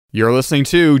You're listening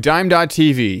to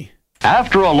Dime.TV.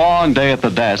 After a long day at the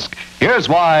desk, here's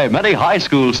why many high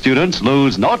school students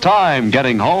lose no time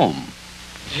getting home.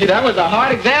 Gee, that was a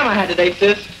hard exam I had today,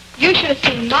 sis. You should have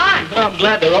seen mine. Well, I'm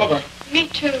glad they're over. Me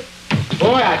too.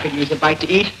 Boy, I could use a bite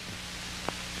to eat.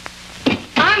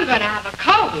 I'm gonna have a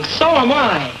Coke. And so am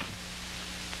I.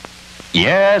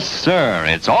 Yes, sir.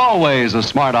 It's always a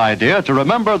smart idea to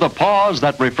remember the pause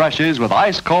that refreshes with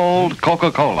ice-cold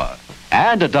Coca-Cola.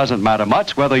 And it doesn't matter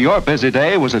much whether your busy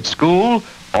day was at school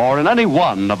or in any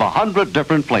one of 100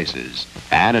 different places.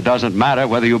 And it doesn't matter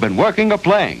whether you've been working or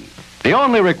playing. The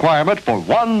only requirement for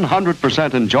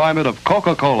 100% enjoyment of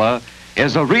Coca-Cola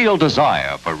is a real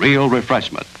desire for real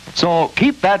refreshment. So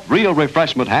keep that real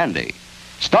refreshment handy.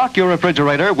 Stock your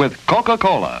refrigerator with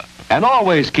Coca-Cola and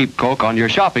always keep Coke on your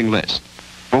shopping list.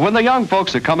 For when the young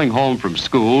folks are coming home from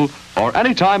school or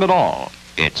any time at all,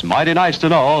 it's mighty nice to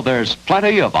know there's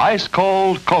plenty of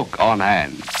ice-cold Coke on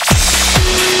hand.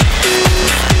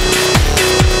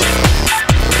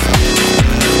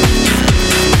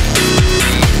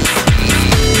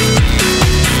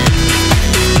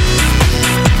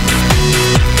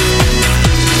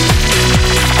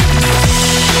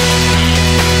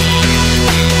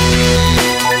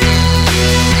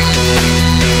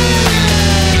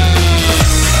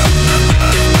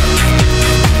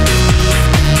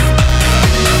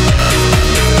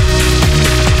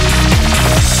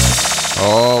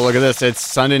 Look at this. It's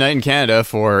Sunday night in Canada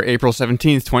for April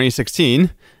 17th,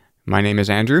 2016. My name is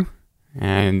Andrew,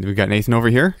 and we've got Nathan over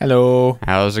here. Hello.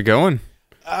 How's it going?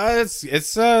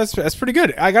 It's pretty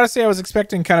good. I gotta say, I was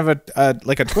expecting kind of a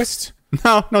twist.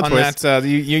 No on twist. That.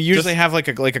 You usually have like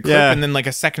a clip Yeah. and then like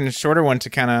a second shorter one to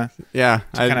kind of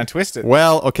twist it.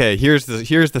 Well, okay. Here's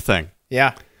the thing.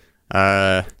 Yeah.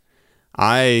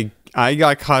 I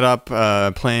got caught up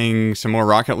playing some more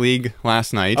Rocket League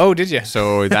last night. Oh, did you?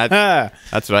 So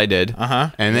that's what I did.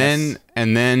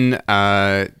 And then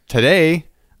today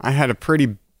I had a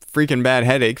pretty freaking bad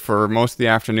headache for most of the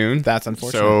afternoon. That's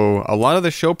unfortunate. So a lot of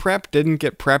the show prep didn't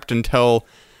get prepped until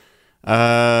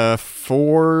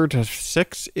 4 to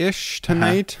 6 ish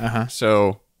tonight.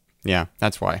 So yeah,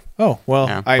 that's why. Oh well,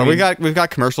 Yeah. But we've got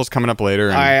commercials coming up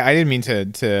later. And I didn't mean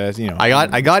to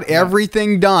I got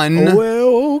everything done. Oh,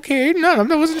 well, okay. No,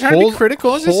 I wasn't trying to be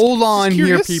critical. Hold on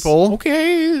here, people.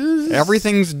 Okay.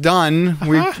 Everything's done.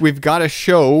 We've got a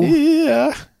show.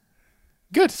 Yeah.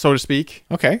 Good. So to speak.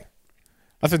 Okay.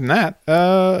 Other than that,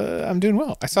 I'm doing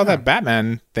well. I saw that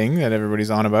Batman thing that everybody's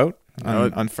on about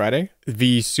on Friday.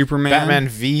 V Superman. Batman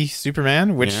v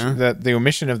Superman, which the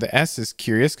omission of the S is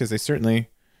curious because they certainly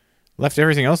left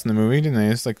everything else in the movie, didn't they?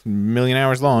 It's like a million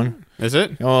hours long. Is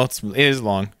it? Well, it is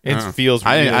long. It feels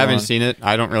really I haven't long. seen it.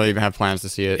 I don't really even have plans to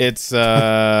see it. It's,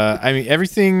 I mean,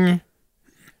 everything...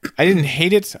 I didn't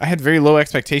hate it. I had very low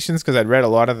expectations because I'd read a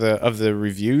lot of the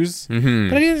reviews, but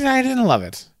I didn't love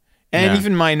it. And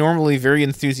even my normally very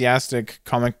enthusiastic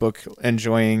comic book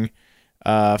enjoying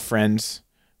friend,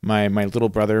 my little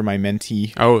brother, my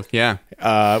mentee,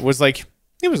 was like,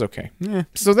 it was okay. Yeah.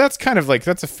 So that's kind of like,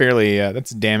 that's a fairly, that's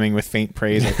damning with faint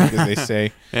praise, I think, as they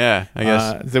say. Yeah, I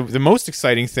guess. The most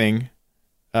exciting thing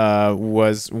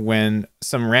was when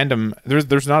some random,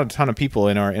 there's not a ton of people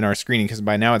in our screening because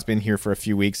by now it's been here for a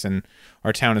few weeks and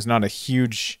our town is not a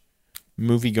huge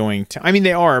movie going town. I mean,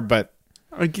 they are, but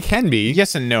it can be.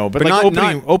 Yes and no, but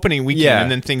like opening weekend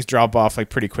and then things drop off like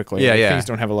pretty quickly. Yeah, Things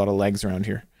don't have a lot of legs around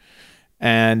here.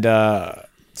 And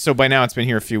so by now it's been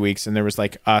here a few weeks and there was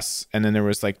like us and then there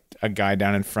was like a guy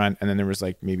down in front and then there was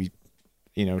like maybe,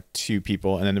 2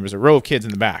 people and then there was a row of kids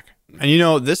in the back.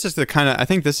 And this is the kind of, I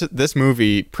think this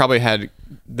movie probably had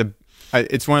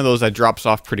it's one of those that drops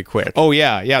off pretty quick. Oh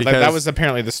yeah. That was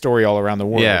apparently the story all around the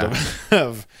world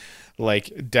of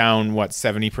like down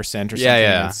 70% or something in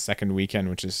the second weekend,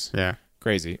 which is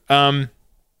crazy.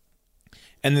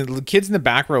 And the kids in the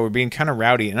back row were being kind of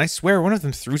rowdy, and I swear one of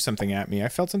them threw something at me. I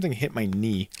felt something hit my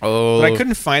knee, but I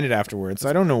couldn't find it afterwards. So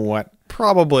I don't know what.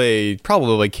 Probably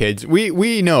kids.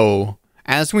 We know,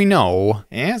 as we know,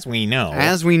 yeah,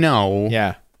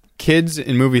 kids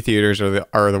in movie theaters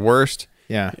are the worst.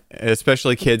 Yeah,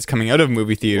 especially kids coming out of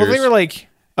movie theaters. Well, they were like,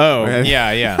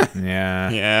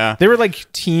 yeah. They were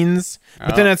like teens,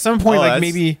 but then at some point,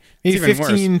 maybe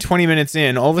 15, 20 minutes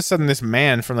in, all of a sudden this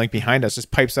man from like behind us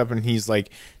just pipes up and he's like,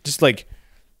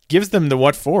 gives them the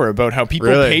what for about how people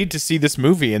paid to see this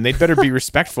movie and they'd better be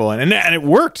respectful. And it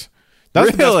worked.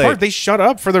 That's the best part. They shut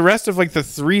up for the rest of like the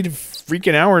 3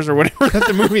 freaking hours or whatever that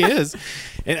the movie is.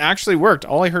 It actually worked.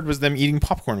 All I heard was them eating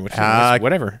popcorn, which was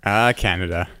whatever.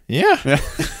 Canada. Yeah.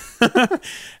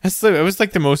 It was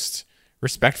like the most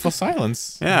respectful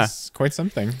silence. Yeah. It's quite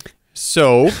something.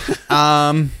 So,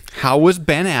 How was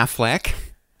Ben Affleck?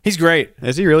 He's great.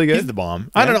 Is he really good? He's the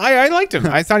bomb. I don't know. I liked him.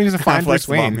 I thought he was a fine Bruce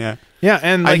Wayne. Yeah. Yeah,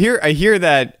 and I hear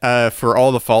that for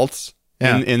all the faults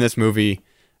in this movie,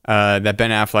 that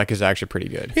Ben Affleck is actually pretty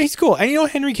good. Yeah, he's cool. And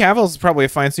Henry Cavill is probably a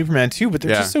fine Superman too, but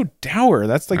they're just so dour.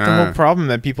 That's like the whole problem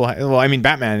that people well, I mean,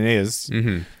 Batman is.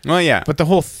 Mm-hmm. Well, yeah. But the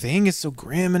whole thing is so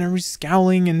grim and everybody's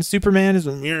scowling, and Superman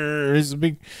is a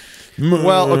big...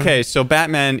 Well, okay, so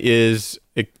Batman is,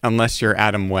 unless you're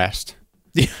Adam West.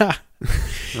 Yeah.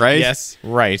 Right? Yes,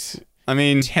 right. I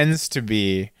mean... Tends to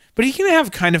be... But he can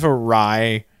have kind of a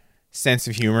wry sense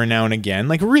of humor now and again.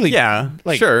 Like, really... Yeah,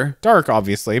 sure. Dark,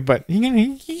 obviously, but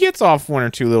he gets off one or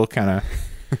two little kind of...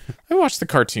 I watched the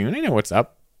cartoon. I know what's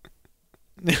up.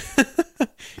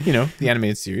 The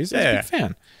animated series. I was a big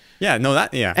fan. Yeah, no,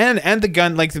 that... Yeah. And the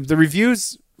gun, like, the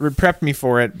reviews prepped me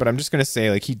for it, but I'm just going to say,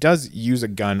 like, he does use a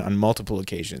gun on multiple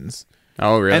occasions.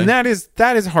 Oh, really? And that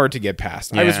is hard to get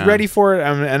past. Yeah. I was ready for it,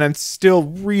 and I'm still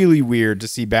really weird to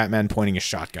see Batman pointing a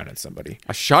shotgun at somebody.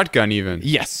 A shotgun, even?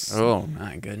 Yes. Oh,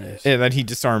 my goodness. Yeah, that he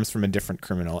disarms from a different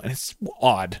criminal, and it's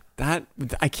odd. That,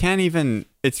 I can't even...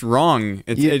 It's wrong.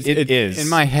 It is. In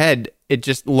my head, it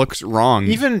just looks wrong.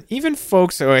 Even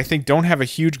folks who I think don't have a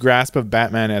huge grasp of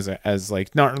Batman as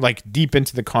like, not like deep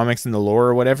into the comics and the lore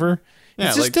or whatever,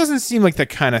 it just doesn't seem like the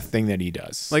kind of thing that he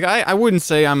does. Like, I wouldn't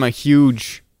say I'm a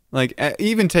huge... Like,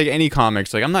 even take any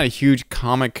comics. Like, I'm not a huge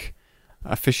comic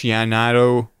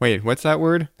aficionado. Wait, what's that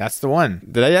word? That's the one.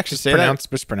 Did I actually say that?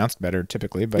 It's pronounced better,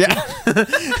 typically. But yeah.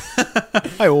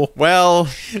 Well,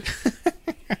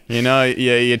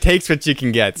 you takes what you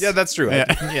can get. Yeah, that's true.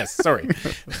 Yeah. Yes, sorry.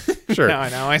 Sure.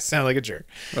 Now I sound like a jerk.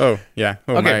 Oh, yeah.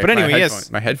 Oh, okay, but anyway, yes.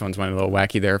 My headphones went a little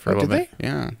wacky there for a little bit.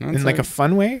 Yeah. In like a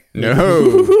fun way?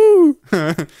 No.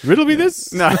 Riddle me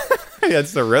this? No. Yeah,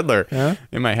 it's the Riddler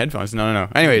in my headphones. No.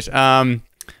 Anyways, I'm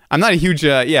not a huge,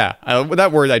 that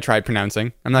word I tried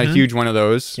pronouncing. I'm not a huge one of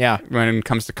those. Yeah. When it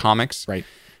comes to comics. Right.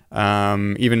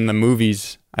 Even in the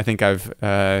movies, I think I've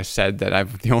said that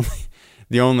I've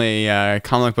the only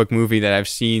comic book movie that I've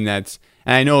seen that's,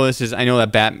 and I know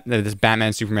that this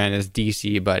Batman Superman is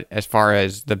DC, but as far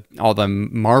as all the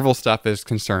Marvel stuff is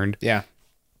concerned, yeah,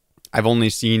 I've only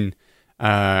seen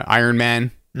Iron Man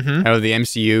out of the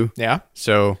MCU. Yeah.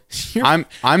 So I'm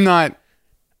not,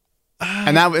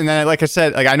 and then like I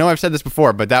said, like I know I've said this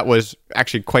before, but that was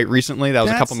actually quite recently. That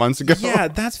was a couple months ago. Yeah,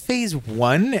 that's phase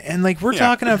 1, and like we're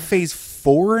talking about phase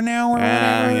 4 now or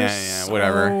whatever. Yeah,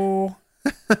 whatever.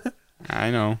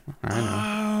 I know.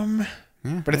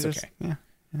 Yeah, but it's okay. Yeah.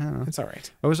 It's all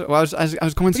right. I was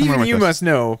going somewhere even with you this. must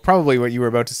know probably what you were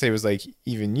about to say was like,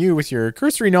 even you with your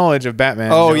cursory knowledge of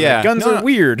Batman. Oh yeah, guns are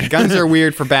weird. Guns are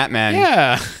weird for Batman.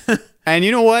 Yeah. And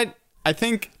you know what? I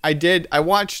think I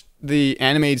watched the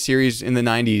animated series in the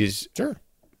 90s. Sure.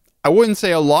 I wouldn't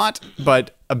say a lot,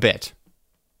 but a bit.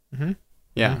 Mm-hmm.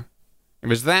 Yeah. Mm-hmm. It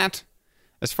was that.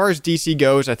 As far as DC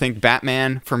goes, I think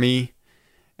Batman for me.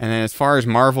 And then as far as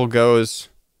Marvel goes,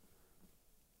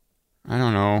 I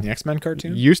don't know. The X-Men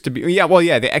cartoon? Used to be. Yeah, well,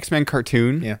 yeah, the X-Men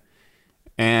cartoon. Yeah.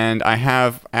 And I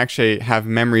actually have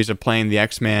memories of playing the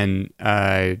X-Men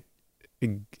Sega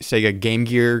Game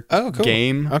Gear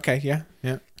game. Okay, yeah.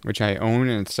 Which I own,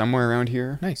 and it's somewhere around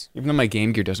here. Nice. Even though my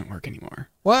Game Gear doesn't work anymore.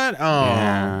 What? Oh,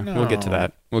 yeah. no. We'll get to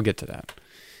that.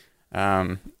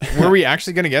 Were we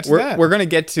actually going to get to that? We're going to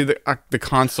get to the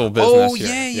console business. Oh,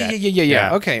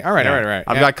 yeah. Okay, all right.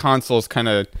 I've got consoles kind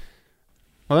of,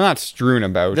 well, they're not strewn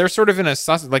about. They're sort of in a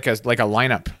like a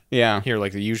lineup. Yeah. Here,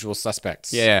 like the usual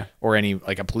suspects. Yeah. Or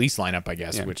like a police lineup, I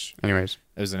guess, which anyways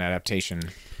is an adaptation.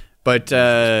 But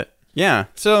yeah,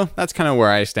 so that's kind of where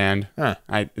I stand. Huh.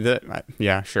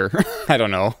 Yeah, sure. I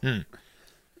don't know.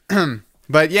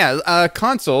 But yeah,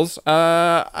 consoles.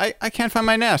 I can't find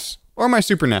my NES or my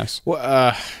Super NES.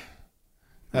 Well,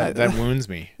 that wounds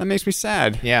me. That makes me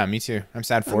sad. Yeah, me too. I'm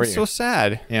sad for you. I'm so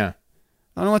sad. Yeah.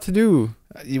 I don't know what to do.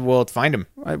 Well, find them.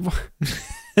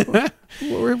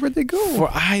 Where'd they go?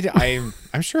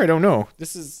 I'm sure I don't know.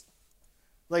 This is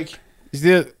like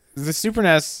the Super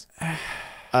NES.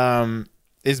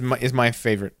 Is my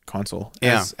favorite console.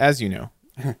 As you know.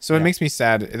 So it makes me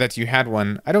sad that you had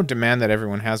one. I don't demand that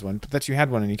everyone has one, but that you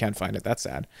had one and you can't find it. That's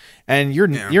sad. And your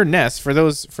NES, for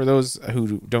those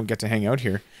who don't get to hang out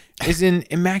here, is in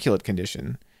immaculate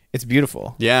condition. It's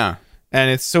beautiful. Yeah. And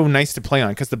it's so nice to play on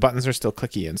because the buttons are still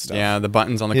clicky and stuff. Yeah, the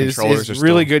buttons on the controllers are still...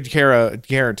 really good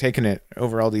care taking it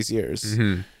over all these years.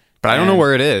 Mm-hmm. But I don't know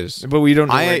where it is. But we don't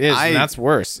know where it is, and that's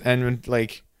worse. And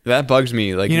like... That bugs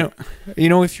me. Like, you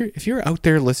know, if you're out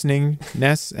there listening,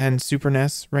 NES and Super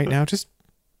NES right now, just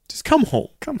come home.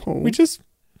 Come home. We just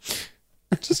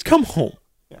come home.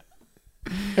 Yeah.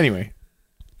 Anyway,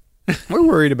 we're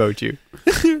worried about you.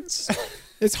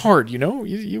 It's hard,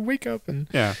 You wake up and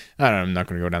I don't know. I'm not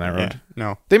going to go down that road. Yeah,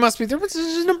 no. They must be there was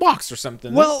in a box or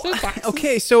something. Well,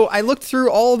 okay, so I looked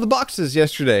through all the boxes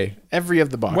yesterday. Every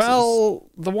of the boxes. Well,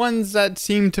 the ones that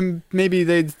seem to maybe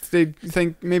they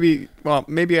think maybe I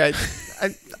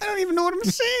don't even know what I'm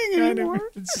saying anymore.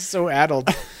 It's so addled.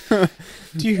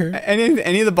 Do you hear?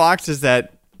 Any of the boxes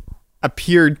that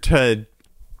appeared to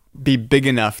be big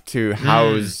enough to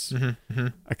house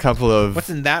a couple of... What's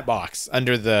in that box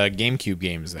under the GameCube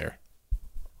games there?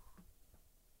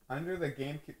 Under the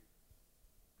GameCube...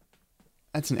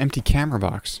 That's an empty camera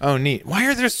box. Oh, neat. Why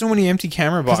are there so many empty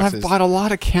camera boxes? Because I've bought a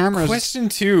lot of cameras. Question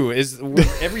 2 is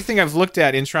everything I've looked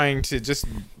at in trying to just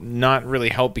not really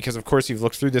help, because of course you've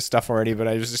looked through this stuff already, but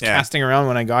I was just casting around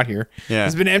when I got here. Yeah.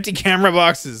 There's been empty camera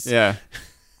boxes. Yeah.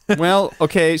 Well,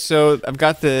 okay, so I've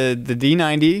got the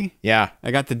D90. Yeah.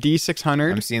 I got the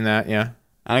D600. I'm seeing that, yeah.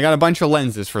 And I got a bunch of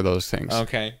lenses for those things.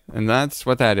 Okay. And that's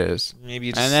what that is. Maybe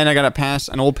it's and then I got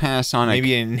an old Panasonic.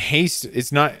 Maybe in haste,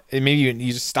 it's not. Maybe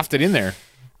you just stuffed it in there.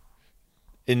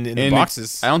 In the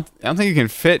boxes. I don't think you can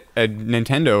fit a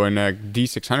Nintendo in a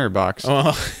D600 box.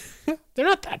 Well, they're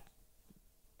not that.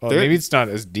 Well, maybe it's not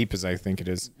as deep as I think it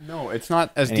is. No, it's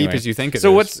not as deep as you think it is.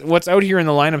 So what's out here in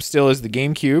the lineup still is the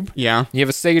GameCube. Yeah. You have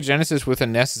a Sega Genesis with a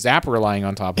NES Zapper lying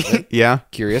on top of it. Yeah.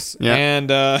 Curious. Yeah.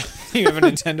 And you have a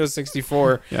Nintendo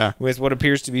 64 yeah. with what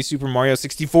appears to be Super Mario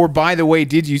 64. By the way,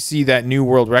 did you see that new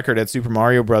world record at Super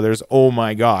Mario Brothers? Oh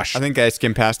my gosh. I think I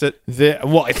skimmed past it.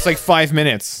 Well, it's like 5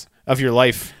 minutes of your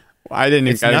life. I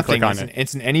didn't click on it.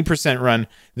 It's an any percent run.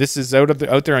 This is out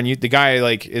there on YouTube. The guy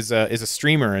is a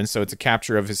streamer, and so it's a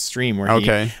capture of his stream where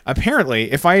he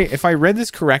apparently, if I read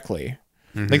this correctly,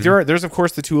 like there's of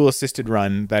course the tool assisted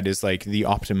run that is like the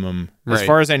optimum as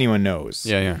far as anyone knows.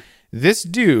 Yeah. This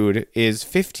dude is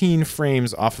 15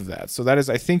 frames off of that, so that is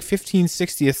I think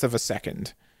 15/60th of a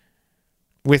second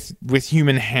with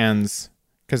human hands.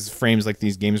 Because frames like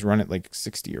these games run at like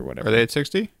 60 or whatever. Are they at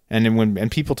 60? And then and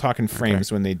people talk in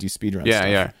frames when they do speedruns. Yeah, stuff.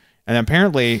 yeah. And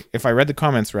apparently, if I read the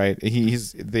comments right,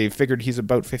 they figured he's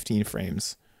about 15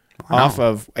 frames off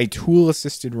of a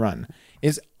tool-assisted run.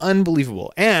 Is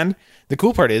unbelievable. And the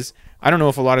cool part is, I don't know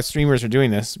if a lot of streamers are doing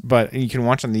this, but you can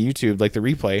watch on the YouTube, like the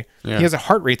replay. Yeah. He has a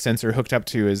heart rate sensor hooked up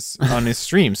to on his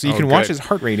stream, so you can watch his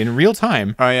heart rate in real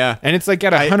time. Oh yeah, and it's like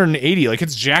at 180, like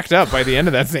it's jacked up by the end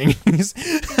of that thing.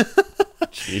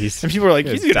 Jeez. And people are like,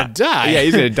 he's gonna die. Yeah,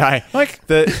 he's gonna die. Like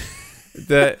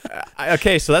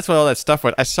okay, so that's what all that stuff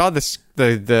was. I saw the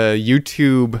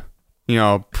YouTube,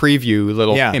 preview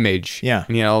little image. Yeah.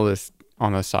 And he had all this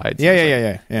on the sides.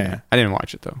 Yeah. I didn't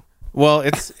watch it though. Well,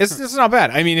 it's not bad.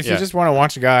 I mean, if you just want to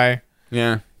watch a guy.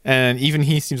 Yeah. And even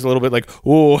he seems a little bit like,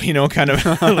 oh, kind of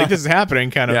like this is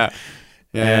happening, kind of.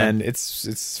 Yeah. And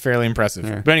it's fairly impressive.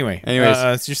 Yeah. But anyways,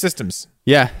 it's your systems.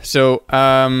 Yeah. So,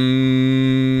 I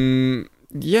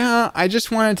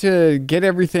just wanted to get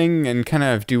everything and kind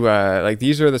of do like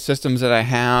these are the systems that I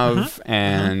have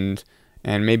and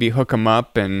maybe hook them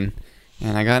up and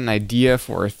I got an idea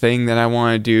for a thing that I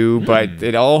want to do, but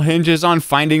it all hinges on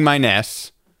finding my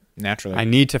NES. Naturally. I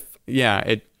need to.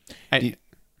 Do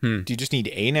you just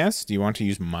need a NES? Do you want to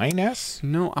use my NES?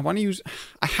 No, I want to use.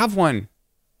 I have one.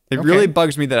 It really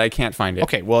bugs me that I can't find it.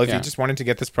 Okay, well, if you just wanted to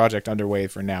get this project underway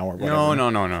for now or whatever.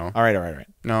 No. All right.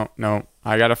 No.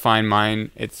 I gotta find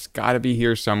mine. It's gotta be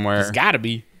here somewhere. It's gotta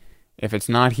be. If it's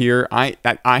not here, I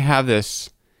have this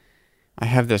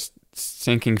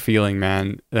sinking feeling,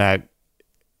 man, that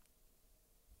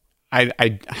I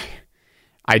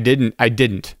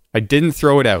didn't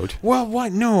throw it out. Well,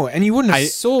 what? No, and you wouldn't have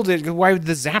sold it. Why would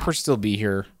the Zapper still be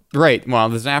here? Right. Well,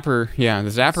 the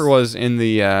Zapper was in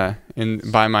the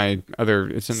by my other.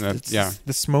 It's in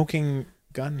the smoking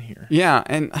gun here. Yeah,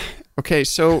 and okay,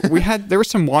 so there was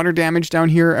some water damage down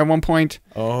here at one point.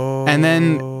 Oh. And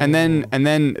then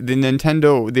the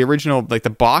Nintendo, the original, like the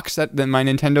box that my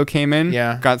Nintendo came in,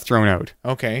 got thrown out.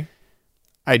 Okay.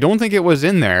 I don't think it was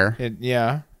in there.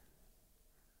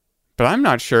 But I'm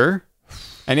not sure.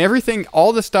 And everything,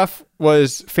 all the stuff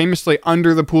was famously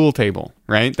under the pool table,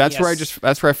 right? That's where I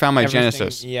found my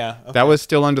Genesis. Yeah. Okay. That was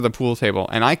still under the pool table.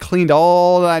 And I cleaned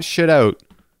all that shit out,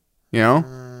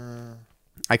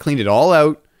 I cleaned it all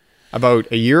out about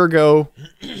a year ago.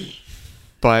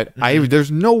 But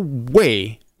there's no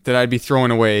way that I'd be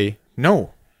throwing away the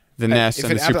NES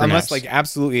and the Super NES. Unless like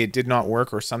absolutely it did not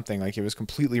work or something, like it was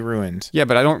completely ruined. Yeah,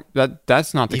 but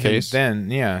that's not the case. Then,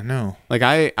 no. Like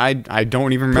I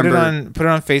don't even remember. Put it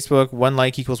on Facebook. 1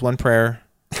 like equals 1 prayer.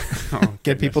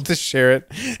 Get people to share it.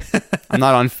 I'm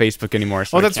not on Facebook anymore.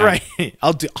 So that's right.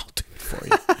 I'll do it for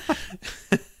you.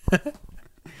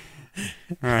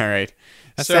 All right.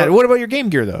 That's sad. What about your Game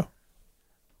Gear though?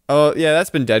 Oh, yeah, that's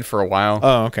been dead for a while.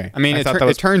 Oh, okay. I mean, I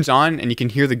it turns on and you can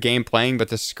hear the game playing, but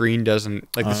the screen doesn't.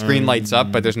 Like the screen lights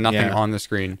up, but there's nothing on the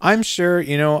screen. I'm sure,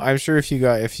 if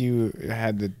you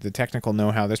had the technical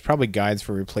know-how, there's probably guides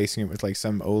for replacing it with like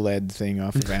some OLED thing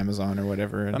off of Amazon or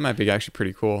whatever. That might be actually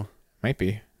pretty cool. Might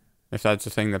be. If that's a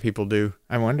thing that people do.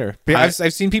 I wonder. But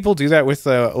I've seen people do that with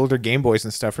older Game Boys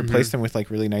and stuff. Replace them with like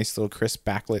really nice little crisp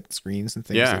backlit screens and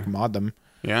things. Yeah. Like mod them.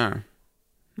 Yeah.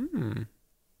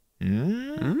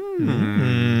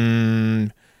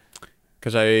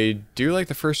 Because I do like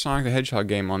the first Sonic the Hedgehog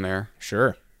game on there.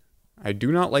 Sure. I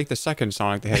do not like the second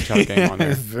Sonic the Hedgehog game on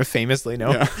there. Famously,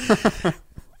 no. Yeah.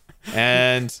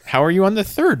 And how are you on the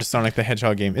third Sonic the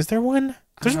Hedgehog game? Is there one?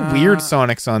 There's weird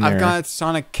Sonics on there. I've got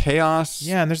Sonic Chaos.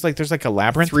 Yeah, and there's like a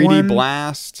Labyrinth 3D one.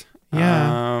 Blast.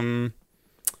 Yeah.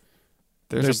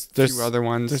 There's a few other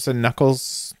ones. There's a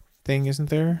Knuckles thing, isn't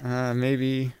there?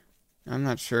 Maybe. I'm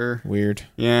not sure. Weird.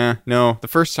 Yeah. No, the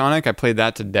first Sonic, I played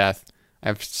that to death. I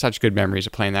have such good memories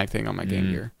of playing that thing on my Game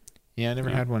Gear. Yeah, I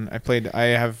never had one. I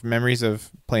have memories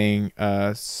of playing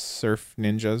Surf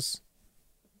Ninjas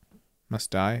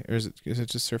Must Die. Or is it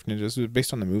just Surf Ninjas? Was it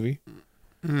based on the movie?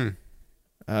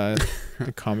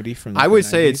 The comedy from the I would 90s.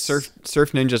 say it's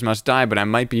Surf Ninjas Must Die, but I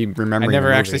might be remembering. I never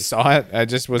the movie. actually saw it. I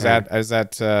just was at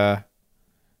a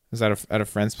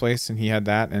friend's place, and he had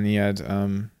that, and he had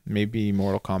maybe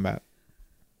Mortal Kombat,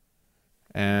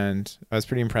 and I was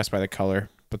pretty impressed by the color,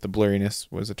 but the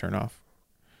blurriness was a turnoff.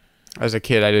 As a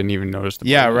kid, I didn't even notice the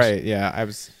Yeah, blurriness. right. Yeah, I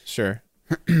was sure.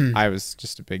 I was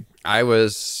just a big. I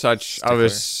was so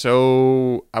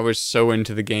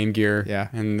into the Game Gear. Yeah.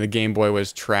 And the Game Boy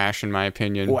was trash in my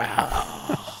opinion.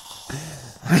 Wow.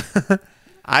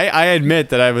 I admit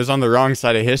that I was on the wrong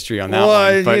side of history on that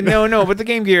one. But No, but the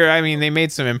Game Gear, I mean, they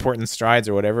made some important strides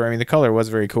or whatever. I mean, the color was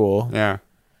very cool. Yeah.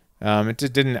 It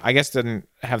just didn't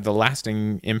have the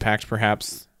lasting impact,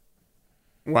 perhaps.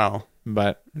 Well,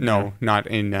 But no, not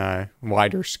in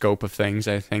wider scope of things,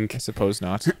 I think. I suppose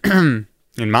not. In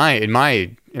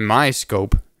my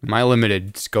scope, my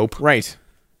limited scope. Right.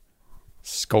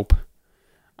 Scope.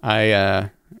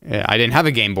 I didn't have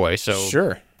a Game Boy, so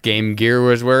Sure. Game Gear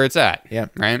was where it's at. Yeah.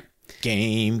 Right?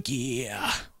 Game Gear.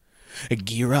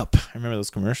 Gear up. I remember those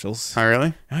commercials. Oh,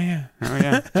 really? Oh, yeah. Oh,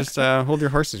 yeah. Just hold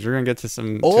your horses. We're going to get to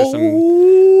some...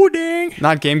 dang.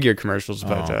 Not Game Gear commercials,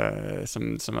 but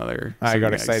some other... I got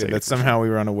some excited Sega that somehow we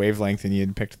were on a wavelength and you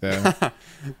had picked the...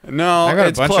 No, I got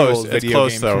it's a bunch close. of old video it's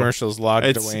close, game though. commercials logged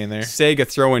It's away in there. Sega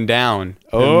throwing down.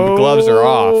 Oh, the gloves are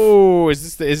off. Oh,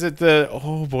 is it the...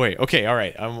 Oh, boy. Okay, all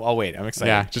right. I'll wait. I'm excited.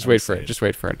 Yeah, just I'm wait excited. for it. Just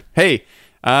wait for it. Hey,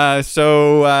 there's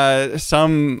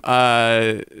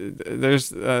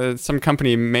some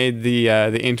company made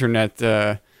the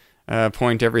internet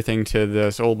point everything to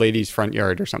this old lady's front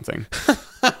yard or something.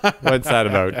 What's that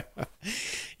about?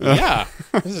 Yeah,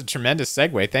 this is a tremendous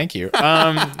segue. Thank you.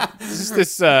 This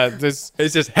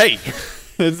It's just hey.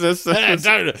 It's just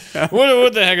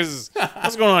what the heck is this?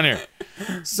 What's going on here?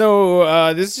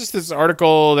 So this is just this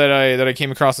article that I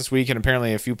came across this week, and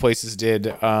apparently a few places did.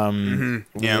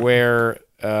 Yeah. Where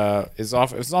it was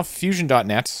off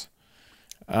Fusion.net.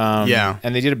 Yeah.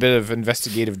 And they did a bit of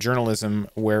investigative journalism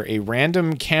where a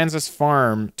random Kansas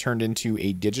farm turned into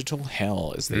a digital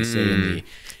hell, as they say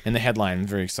in the headline.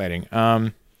 Very exciting.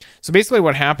 So basically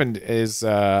what happened is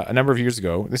a number of years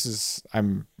ago, I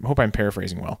hope I'm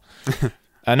paraphrasing well.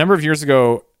 A number of years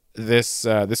ago, this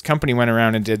company went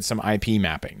around and did some IP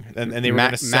mapping, and they were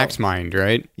going to sell MaxMind,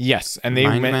 right? Yes, and they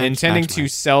were intending to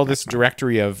sell this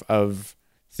directory of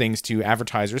things to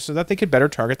advertisers so that they could better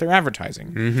target their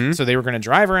advertising. So they were going to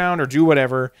drive around or do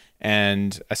whatever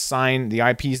and assign the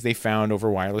IPs they found over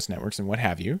wireless networks and what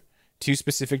have you to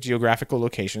specific geographical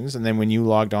locations. And then when you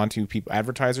logged on to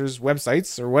advertisers'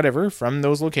 websites or whatever from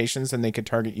those locations, then they could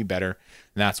target you better.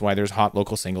 And that's why there's Hot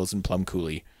Local Singles and Plum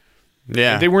Coulee.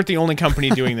 Yeah. They weren't the only company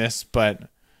doing this, but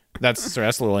that's a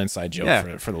little inside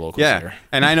joke for the locals here.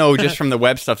 And I know just from the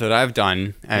web stuff that I've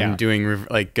done and Yeah. doing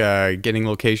getting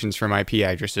locations from IP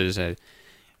addresses. It's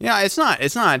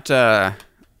not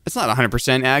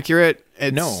 100% accurate.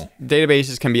 No.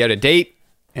 Databases can be out of date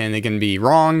and they can be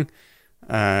wrong.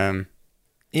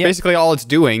 Basically, all it's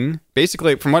doing,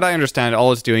 from what I understand,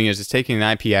 all it's doing is it's taking an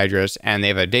IP address and they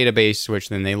have a database, which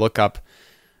then they look up.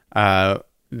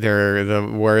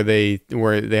 Where they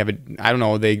have a, I don't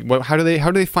know, how do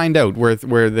they find out where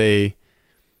they?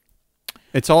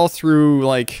 It's all through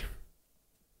like.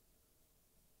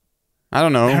 I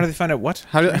don't know. How do they find out what?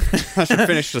 I should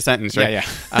finish the sentence, right?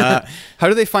 Yeah. How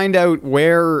do they find out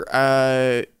where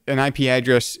an IP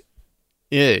address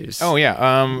is? Oh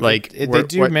yeah. They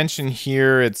do mention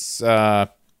here it's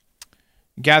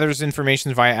gathers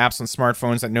information via apps on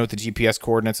smartphones that note the GPS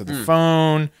coordinates of the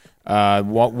phone.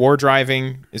 War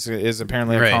driving is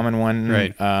apparently a common one.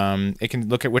 Right. It can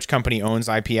look at which company owns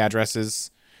IP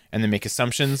addresses and then make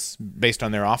assumptions based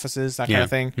on their offices, that kind of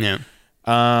thing. Yeah.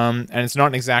 And it's not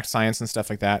an exact science and stuff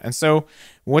like that. And so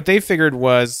what they figured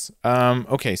was,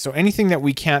 okay, so anything that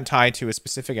we can't tie to a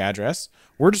specific address,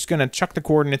 we're just going to chuck the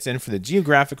coordinates in for the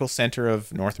geographical center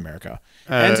of North America.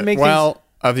 And to make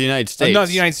of the United States. no,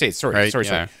 the United States.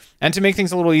 Sorry. And to make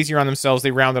things a little easier on themselves,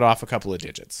 they rounded off a couple of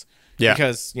digits. Yeah.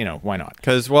 Because, why not?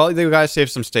 Because, they got to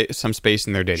save some space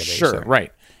in their database. Sure, so.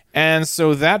 right. And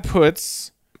so that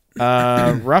puts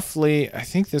roughly, I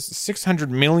think this 600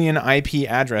 million IP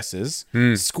addresses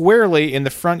squarely in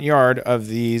the front yard of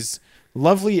these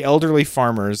lovely elderly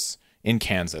farmers in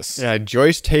Kansas. Yeah,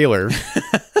 Joyce Taylor,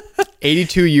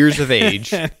 82 years of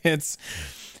age.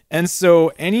 And so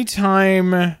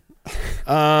anytime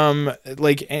because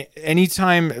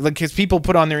people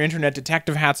put on their internet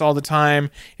detective hats all the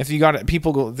time. If you got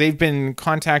people, they've been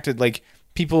contacted, like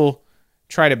people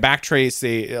try to backtrace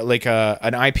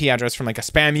an IP address from like a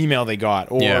spam email they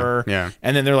got, or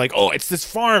and then they're like, oh, it's this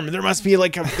farm. There must be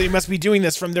they must be doing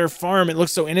this from their farm. It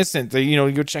looks so innocent. They,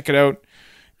 you go check it out.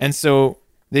 And so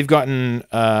they've gotten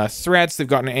threats. They've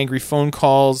gotten angry phone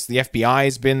calls. The FBI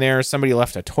has been there. Somebody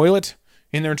left a toilet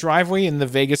in their driveway in the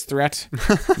Vegas threat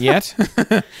yet.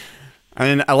 I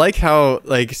mean, I like how,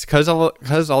 because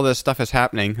all this stuff is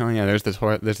happening. Oh yeah, there's the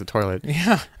toilet.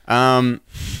 Yeah.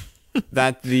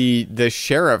 That the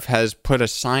sheriff has put a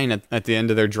sign at the end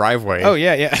of their driveway. Oh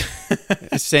yeah.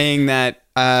 saying that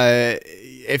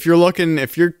if you're looking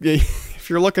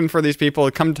for these people,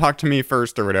 come talk to me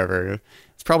first or whatever.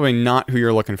 It's probably not who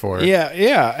you're looking for.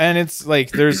 Yeah, and it's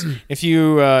like there's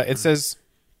it says.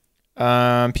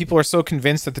 People are so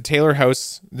convinced that the Taylor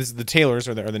house, the Taylors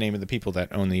are the name of the people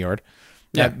that own the yard.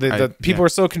 People are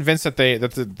so convinced that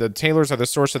the Taylors are the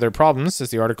source of their problems, says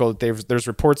the article. There's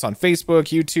reports on Facebook,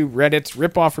 YouTube, Reddit,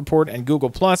 Ripoff Report, and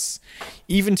Google+.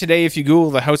 Even today, if you Google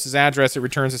the house's address, it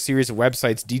returns a series of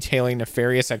websites detailing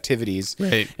nefarious activities.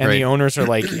 The owners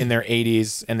are in their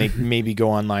 80s, and they maybe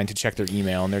go online to check their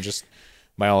email, and they're just,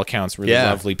 by all accounts, really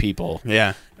lovely people.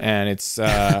 Yeah. And it's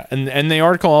and the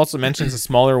article also mentions a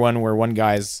smaller one where one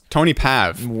guy's Tony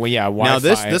Pav. Well, yeah, Wi-Fi. Now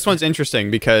this one's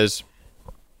interesting because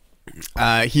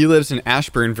he lives in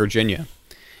Ashburn, Virginia,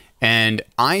 and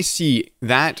I see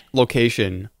that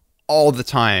location all the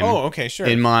time. Oh, okay, sure.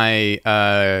 In my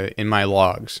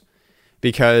logs,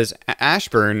 because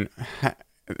Ashburn,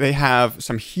 they have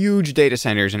some huge data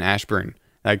centers in Ashburn,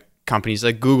 like companies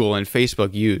like Google and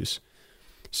Facebook use.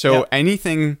 So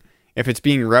anything, if it's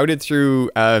being routed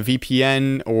through a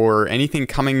VPN or anything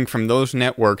coming from those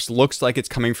networks, looks like it's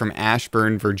coming from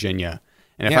Ashburn, Virginia.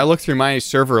 And if I look through my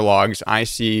server logs, I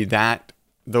see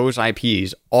those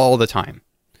IPs all the time.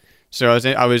 So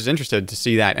I was interested to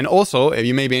see that. And also,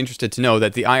 you may be interested to know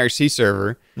that the IRC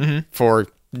server for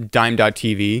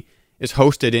Dime.TV is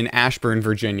hosted in Ashburn,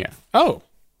 Virginia. Oh.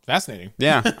 Fascinating.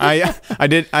 Yeah, I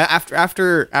did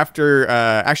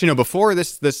before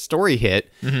this story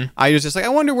hit, I was just like, I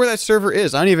wonder where that server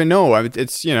is. I don't even know.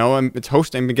 It's it's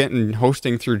hosting. I'm getting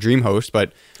hosting through DreamHost,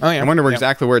 but I wonder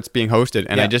exactly where it's being hosted.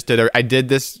 And I did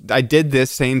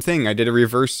this same thing. I did a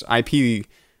reverse IP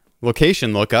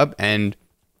location lookup, and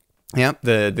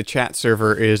the chat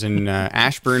server is in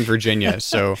Ashburn, Virginia.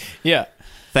 So yeah.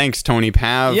 Thanks, Tony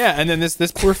Pav. Yeah, and then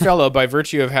this poor fellow, by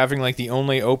virtue of having the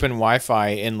only open Wi-Fi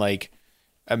in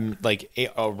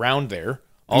around there,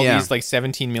 all these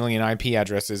 17 million IP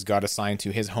addresses got assigned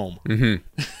to his home.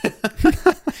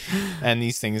 And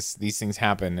these things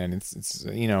happen, and it's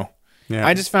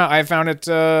I found it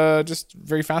just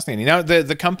very fascinating. Now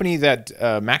the company that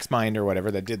MaxMind or whatever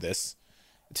that did this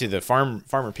to the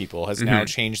farmer people has now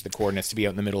changed the coordinates to be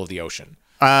out in the middle of the ocean.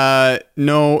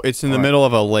 No, it's in the middle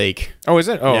of a lake. Oh, is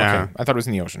it? Oh, okay. I thought it was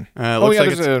in the ocean.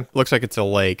 Looks like it's a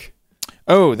lake.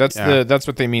 Oh, that's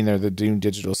what they mean there. The new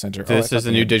digital center. This is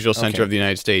the new digital center of the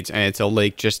United States, and it's a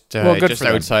lake just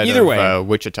outside of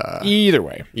Wichita. Either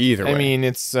way. I mean,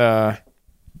 it's that's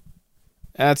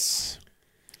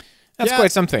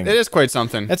quite something. It is quite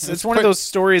something. It's one of those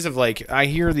stories of I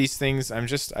hear these things.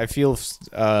 I feel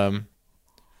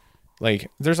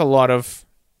there's a lot of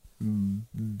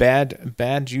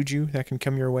bad juju that can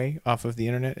come your way off of the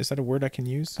internet. Is that a word I can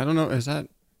use? I don't know. Is that?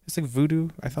 It's like voodoo.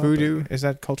 I thought voodoo. Is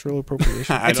that cultural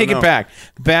appropriation? I take it back.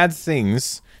 Bad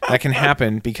things that can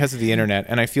happen because of the internet,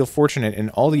 and I feel fortunate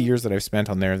in all the years that I've spent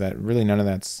on there that really none of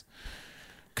that's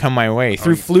come my way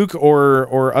through fluke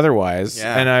or otherwise.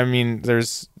 Yeah. And I mean,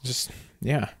 there's just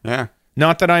yeah.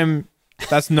 Not that I'm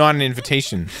That's not an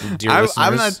invitation, dear listeners.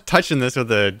 I'm not touching this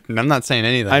with I'm not saying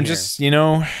anything. I'm here. just,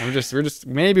 we're just.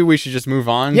 Maybe we should just move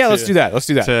on. Yeah, let's do that.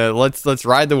 Let's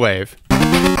ride the wave.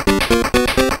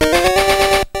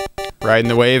 Riding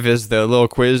the wave is the little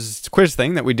quiz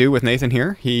thing that we do with Nathan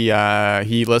here. He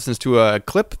listens to a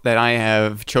clip that I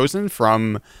have chosen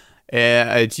from.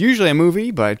 It's usually a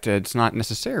movie, but it's not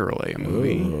necessarily a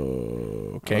movie.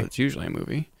 Okay, well, it's usually a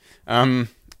movie. And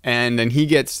then he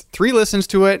gets 3 listens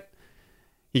to it.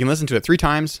 He can listen to it 3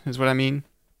 times, is what I mean.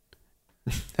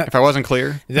 If I wasn't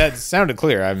clear. That sounded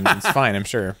clear. It's fine, I'm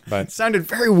sure. But it sounded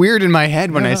very weird in my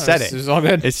head when I said it. It was all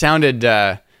good. It sounded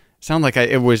like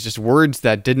it was just words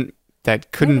that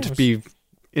couldn't be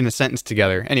in a sentence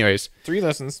together. Anyways. 3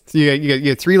 listens. So you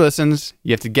get 3 listens.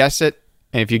 You have to guess it.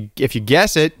 And if you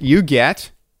guess it, you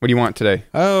get... What do you want today?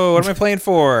 Oh, what am I playing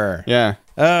for? Yeah.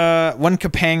 1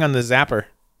 Kapang on the Zapper.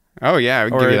 Oh yeah, we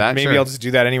can give you that. Maybe sure. I'll just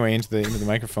do that anyway into the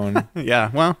microphone.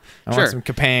 Yeah, well, I sure. want some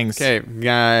Kapangs. Okay,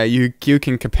 you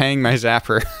can Kapang my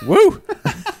Zapper. Woo!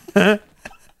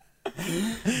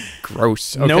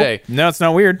 Gross. Okay. Nope. No, it's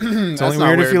not weird. It's only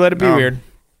weird if you let it be weird.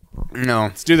 No.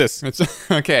 Let's do this.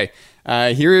 Okay.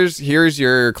 Here's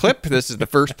your clip. This is the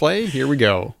first play. Here we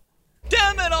go.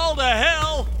 Damn it all to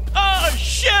hell! Oh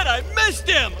shit, I missed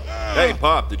him! Hey,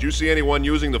 Pop, did you see anyone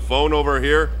using the phone over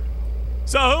here?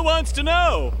 So who wants to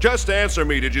know? Just answer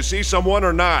me. Did you see someone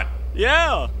or not?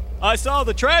 Yeah, I saw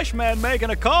the trash man making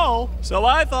a call, so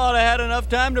I thought I had enough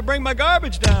time to bring my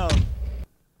garbage down.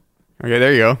 Okay,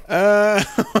 there you go.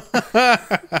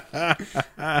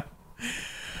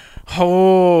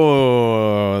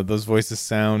 Oh, those voices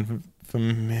sound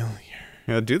familiar.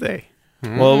 Yeah, do they?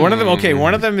 Well, one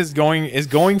of them is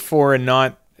going for and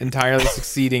not entirely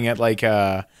succeeding at like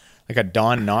a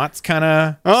Don Knotts kind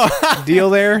of deal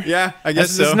there. Yeah, I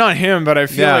guess so. It's not him, but I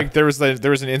feel like there was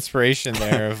an inspiration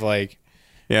there of like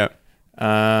yeah.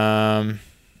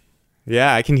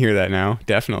 Yeah, I can hear that now.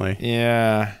 Definitely.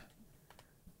 Yeah.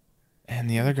 And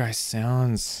the other guy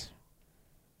sounds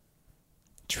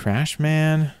Trash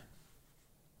Man.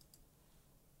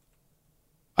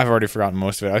 I've already forgotten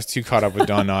most of it. I was too caught up with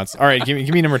Don Knotts. All right, give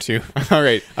me number 2. All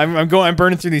right. I'm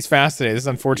burning through these fast today. This is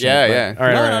unfortunate. Yeah. All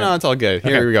right, No, it's all good.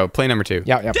 Here we go. Play number 2.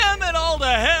 Yeah. Damn it all to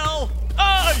hell!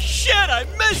 Oh shit, I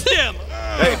missed him!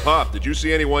 Hey, Pop, did you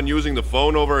see anyone using the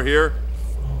phone over here?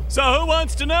 So who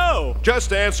wants to know?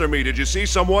 Just answer me. Did you see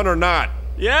someone or not?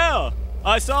 Yeah,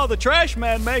 I saw the trash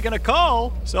man making a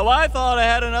call, so I thought I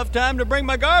had enough time to bring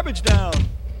my garbage down.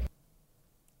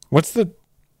 What's the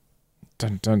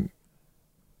dun?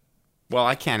 Well,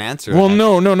 I can't answer. Well, that.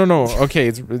 no. Okay,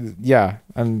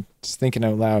 I'm just thinking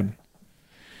out loud.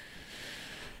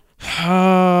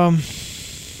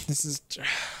 This is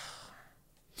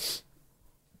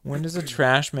when does a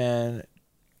trash man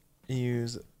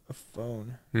use a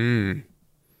phone?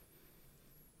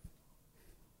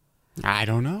 I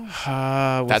don't know.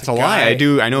 With That's a a lie.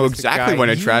 I know with exactly guy. when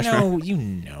a trash man. You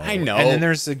know. I know. And then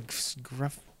there's a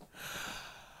gruff.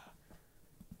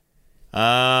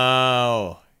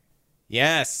 Oh.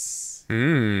 Yes.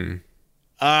 Hmm.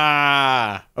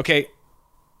 Okay.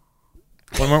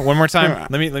 One more time.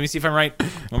 Let me see if I'm right.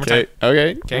 One more time.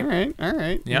 Okay. Okay. All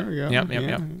right. Yep. There we go. Yep.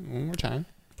 One more time.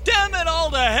 Damn it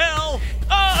all to hell!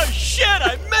 Oh shit,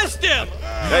 I missed him!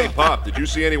 Hey, Pop, did you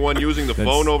see anyone using the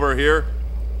phone over here?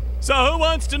 So who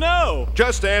wants to know?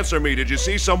 Just answer me. Did you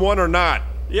see someone or not?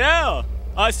 Yeah,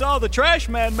 I saw the trash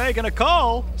man making a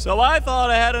call, so I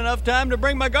thought I had enough time to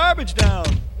bring my garbage down.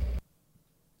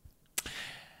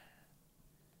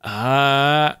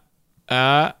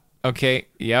 Okay.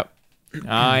 Yep.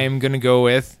 I'm gonna go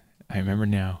with. I remember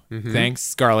now. Thanks,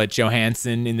 Scarlett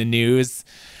Johansson in the news.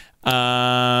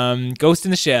 Ghost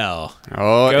in the Shell.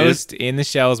 Oh, Ghost in the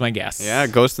Shell is my guess. Yeah,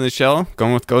 Ghost in the Shell.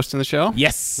 Going with Ghost in the Shell?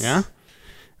 Yes. Yeah?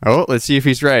 Oh, let's see if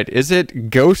he's right. Is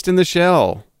it Ghost in the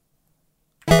Shell?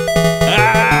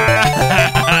 That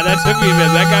took me a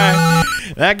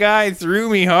bit. That guy threw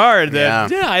me hard.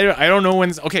 I don't know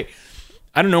when's... Okay.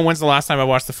 I don't know when's the last time I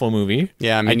watched the full movie.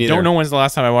 Yeah, me I neither. don't know when's the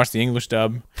last time I watched the English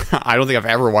dub. I don't think I've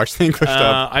ever watched the English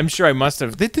dub. I'm sure I must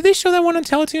have. Did they show that one on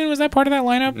Teletoon? Was that part of that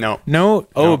lineup? No.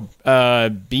 Oh,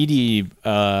 Beatty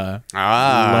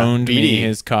loaned me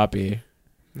his copy.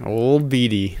 Old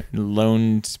Beatty.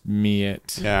 Loaned me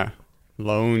it. Yeah.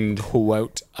 Loaned.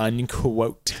 Quote,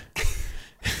 unquote.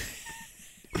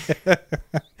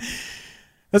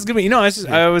 That's good. You know,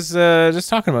 I was just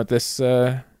talking about this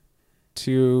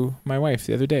to my wife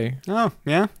the other day. Oh,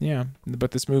 yeah? Yeah,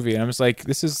 about this movie. And I was like,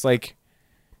 this is like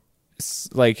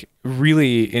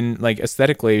really in like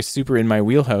aesthetically super in my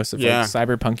wheelhouse of like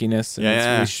cyberpunkiness, and it's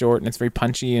really short and it's very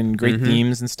punchy and great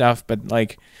themes and stuff, but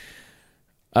like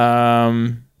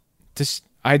to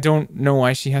I don't know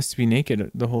why she has to be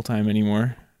naked the whole time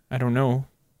anymore. I don't know.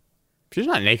 She's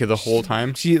not naked the whole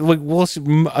time.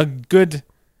 A good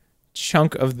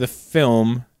chunk of the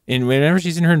film, whenever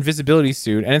she's in her invisibility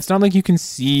suit, and it's not like you can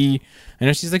see. I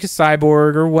know she's like a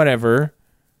cyborg or whatever.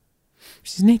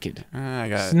 She's naked.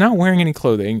 She's not wearing any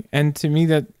clothing, and to me,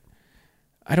 that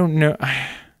I don't know.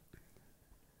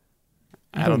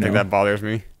 I don't think that bothers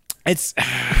me. It's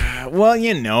well,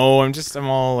 I'm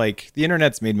all like, the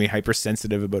internet's made me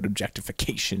hypersensitive about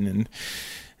objectification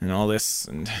and all this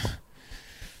and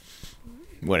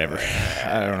whatever.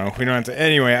 I don't know. We don't have to.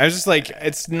 Anyway, I was just like,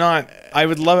 it's not. I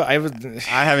would love it.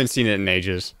 I haven't seen it in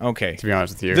ages. Okay, to be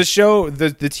honest with you, the show,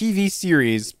 the TV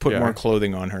series put more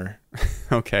clothing on her.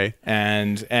 Okay,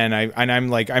 and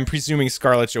I'm presuming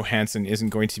Scarlett Johansson isn't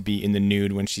going to be in the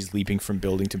nude when she's leaping from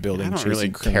building to building. I don't really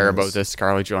care about this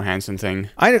Scarlett Johansson thing.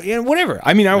 Whatever.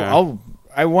 I mean,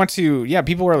 I want to. Yeah,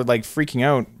 people were like freaking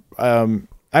out.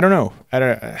 I don't know.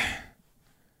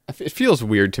 It feels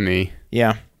weird to me.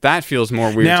 Yeah. That feels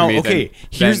more weird to me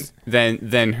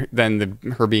than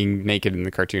her being naked in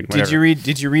the cartoon. Whatever.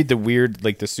 Did you read the weird,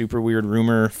 like the super weird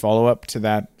rumor follow up to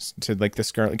that, to like the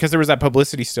Scarlet, because there was that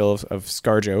publicity still of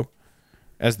ScarJo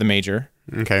as the Major.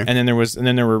 Okay. And then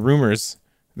there were rumors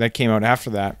that came out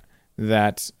after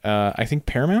that I think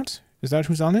Paramount, is that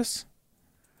who's on this?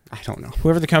 I don't know.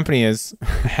 Whoever the company is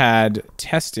had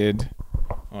tested.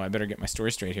 Oh, I better get my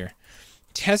story straight here.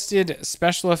 Tested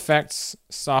special effects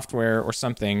software or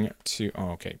something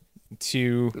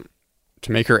to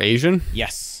make her Asian?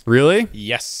 Yes. Really?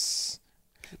 Yes.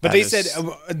 But they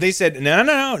said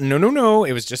no.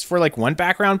 It was just for like one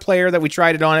background player that we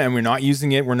tried it on, and we're not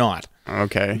using it. We're not.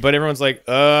 Okay. But everyone's like,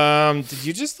 did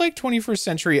you just like 21st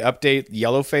Century update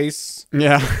Yellowface?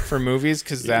 Yeah. For movies,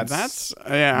 because that's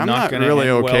I'm not really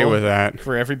okay with that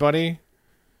for everybody.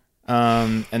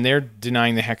 And they're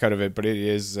denying the heck out of it, but it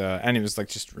is, and it was like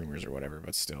just rumors or whatever,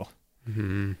 but still.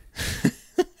 Mm-hmm.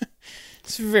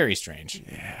 It's very strange.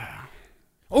 Yeah.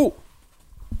 Oh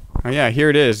yeah, here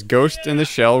it is. Ghost in the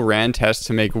Shell ran tests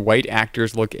to make white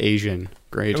actors look Asian.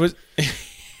 Great. It was.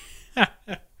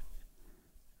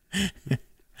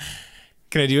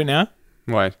 Can I do it now?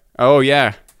 What? Oh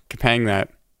yeah, Kapang that.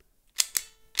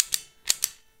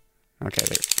 Okay.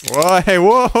 Whoa! Hey,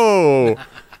 whoa!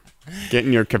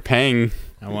 Getting your Kapang.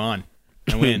 I won.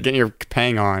 I win. Getting your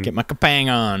Kapang on. Get my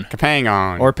Kapang on. Kapang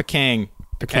on. Or Pekang.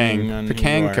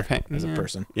 Kapang. As a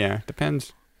person. Yeah,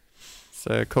 depends. It's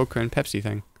a Coke and Pepsi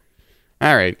thing.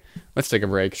 All right, let's take a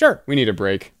break. Sure. We need a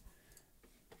break.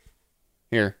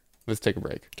 Here, let's take a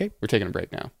break. Okay. We're taking a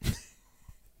break now.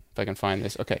 If I can find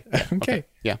this. Okay. Yeah, okay.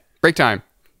 Yeah. Break time.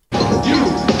 You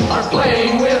are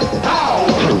playing with power.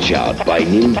 Punch Out by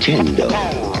Nintendo.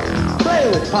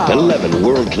 11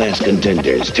 world-class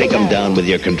contenders. Take them down with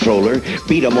your controller,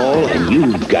 beat them all, and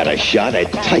you've got a shot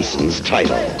at Tyson's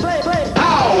title.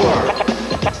 Power!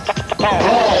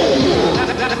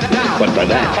 But for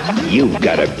that, you've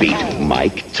got to beat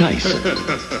Mike Tyson.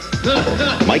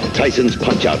 Mike Tyson's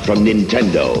Punch Out from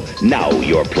Nintendo. Now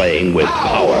you're playing with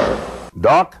power.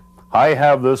 Doc, I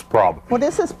have this problem. What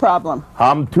is this problem?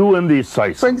 I'm too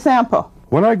indecisive. For example?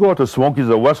 When I go to Smokies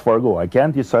at West Fargo, I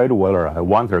can't decide whether I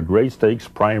want their great steaks,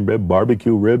 prime rib,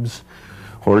 barbecue ribs,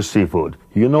 or seafood.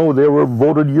 You know, they were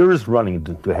voted years running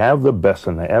to have the best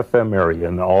in the FM area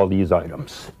in all these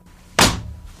items.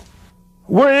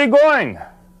 Where are you going?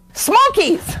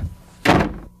 Smokies!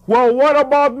 Well, what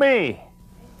about me?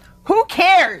 Who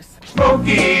cares?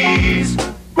 Smokies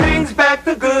brings back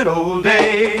the good old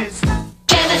days.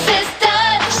 Genesis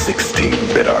does.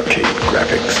 16-bit arcade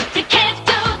graphics. You can't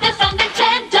do this on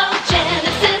Nintendo.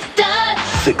 Genesis does.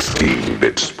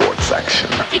 16-bit sports action.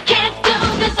 You can't do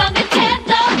this on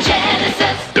Nintendo.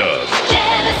 Genesis does.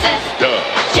 Genesis does.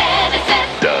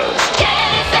 Genesis does.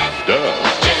 Genesis does.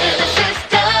 Genesis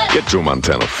does. Get Joe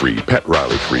Montana free, Pat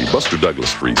Riley free, Buster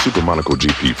Douglas free, Super Monaco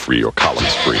GP free, or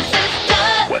Columns free.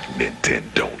 What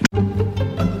Nintendo?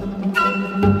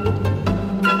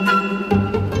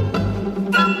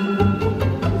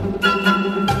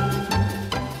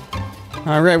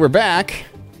 All right, we're back.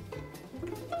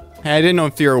 Hey, I didn't know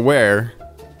if you're aware,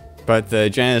 but the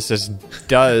Genesis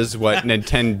does what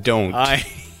Nintendo don't.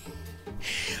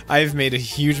 I've made a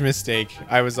huge mistake.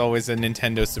 I was always a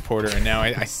Nintendo supporter, and now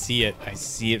I see it. I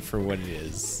see it for what it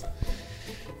is.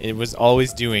 It was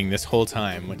always doing this whole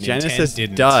time what Genesis Nintendo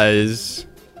didn't. Does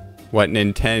what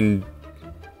Nintendo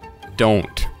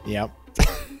don't. Yep.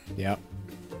 Yep.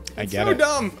 I get so it.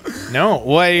 Dumb. No,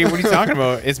 what are you talking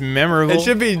about? It's memorable. It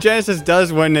should be Genesis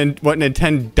does what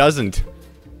Nintendo doesn't.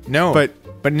 No, but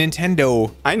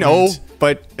Nintendo. I know,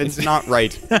 but it's not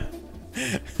right. All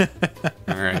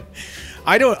right.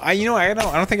 I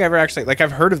don't think I ever actually, like,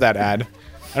 I've heard of that ad.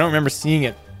 I don't remember seeing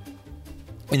it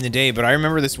in the day, but I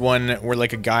remember this one where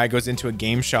like a guy goes into a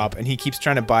game shop and he keeps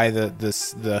trying to buy the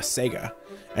Sega,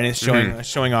 and it's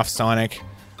showing off Sonic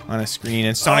on a screen,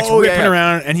 and Sonic's whipping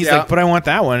around, and he's like, but I want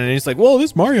that one, and he's like, well,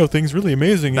 this Mario thing's really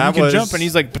amazing, and you can jump, and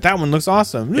he's like, but that one looks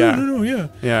awesome.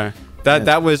 Yeah.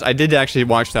 That was, I did actually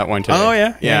watch that one today. Oh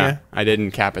yeah. I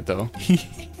didn't cap it though.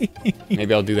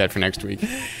 Maybe I'll do that for next week.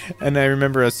 And I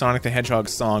remember a Sonic the Hedgehog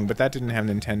song, but that didn't have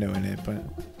Nintendo in it. But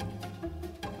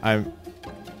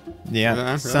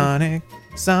really?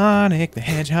 Sonic the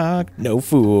Hedgehog, no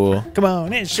fool. Come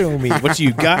on and show me what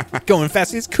you got. Going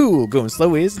fast is cool, going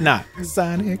slow is not.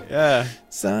 Sonic. Yeah.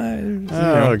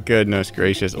 Oh goodness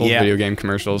gracious! Old video game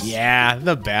commercials. Yeah,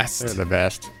 the best. They're the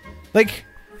best. Like.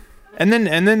 And then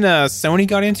Sony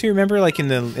got into, remember, like in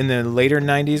the later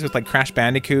 90s with like Crash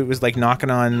Bandicoot was like knocking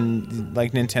on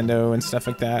like Nintendo and stuff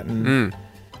like that, and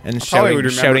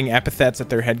shouting epithets at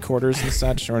their headquarters and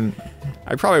such. Or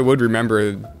I probably would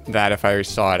remember that if I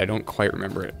saw it. I don't quite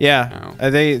remember it. Yeah,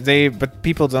 but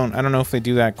people don't. I don't know if they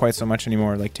do that quite so much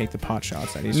anymore. Like take the pot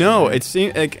shots at each other. No, it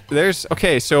seems like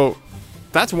so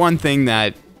that's one thing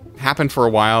that happened for a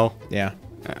while. Yeah.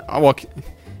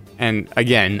 And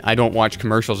again, I don't watch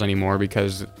commercials anymore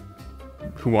because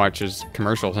who watches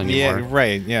commercials anymore? Yeah,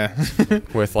 right. Yeah.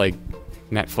 With like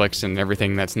Netflix and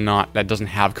everything that doesn't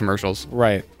have commercials.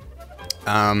 Right.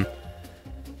 What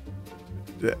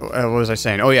was I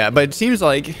saying? Oh yeah, but it seems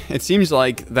like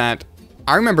that.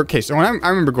 I remember. Okay, so when I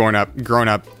remember growing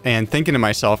up, and thinking to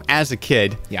myself as a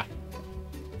kid. Yeah.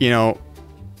 You know,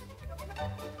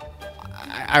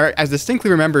 I distinctly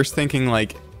remember thinking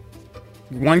like,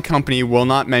 one company will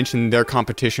not mention their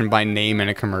competition by name in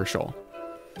a commercial.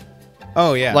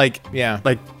 Oh yeah. Like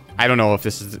I don't know if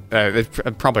this is it's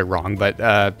probably wrong, but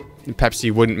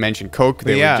Pepsi wouldn't mention Coke.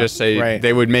 They would just say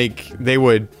they would make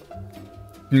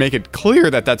it clear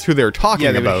that that's who they're talking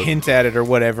about. Yeah, they would hint at it or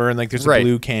whatever, and like there's a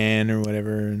blue can or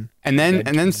whatever. And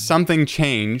then something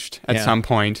changed at some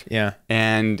point. Yeah.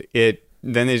 And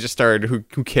then they just started,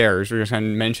 who cares? We're just going to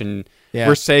mention,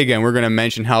 we're Sega, and we're going to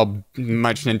mention how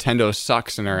much Nintendo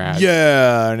sucks in our ads.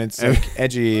 Yeah, and it's like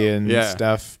edgy and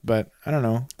stuff, but I don't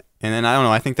know. And then, I don't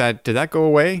know, I think did that go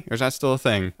away? Or is that still a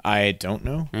thing? I don't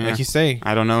know. Yeah. Like you say.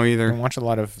 I don't know either. I don't watch a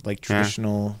lot of like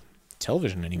traditional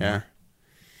television anymore. Yeah.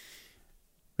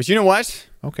 But you know what?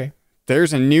 Okay. There's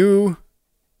some new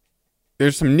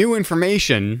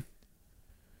information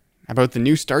about the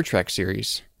new Star Trek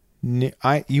series.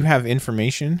 You have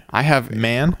information? I have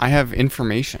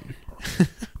information.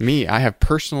 I have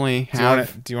personally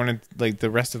have. Do you want to like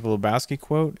the rest of the Lebowski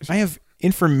quote? I have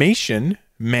information,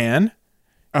 man.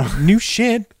 New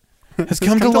shit has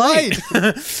come to light.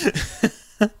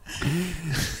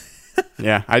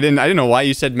 Yeah, I didn't know why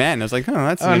you said man. I was like, oh,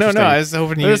 that's interesting. No. I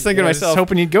was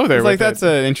hoping you'd go there. Like that's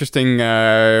an interesting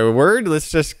word. Let's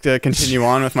just continue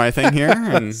on with my thing here.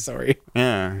 And, sorry.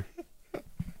 Yeah.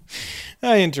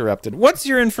 I interrupted. What's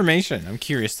your information? I'm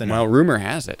curious to know. Well, rumor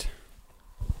has it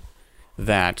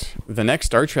that the next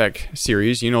Star Trek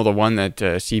series, the one that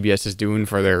CBS is doing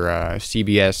for their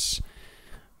CBS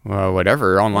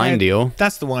whatever online deal.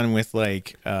 That's the one with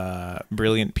like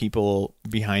brilliant people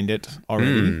behind it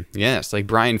already. Yes, like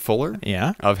Brian Fuller.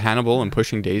 Yeah. Of Hannibal and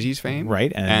Pushing Daisies fame.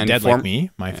 Right, and Dead Like Me,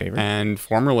 my favorite. And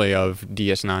formerly of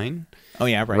DS9. Oh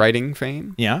yeah, right. Writing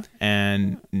fame. Yeah,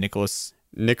 and Nicholas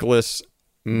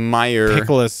Meyer.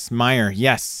 Nicholas Meyer.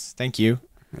 Yes, thank you.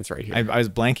 That's right here. I was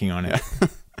blanking on it.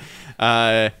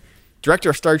 Director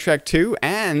of Star Trek 2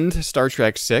 and Star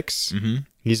Trek 6. Mm-hmm.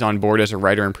 He's on board as a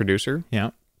writer and producer.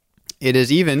 Yeah. It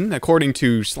is even, according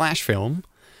to Slash Film,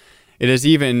 it has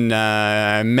even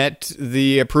met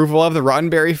the approval of the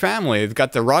Roddenberry family. It's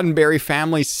got the Roddenberry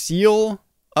family seal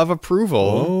of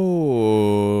approval.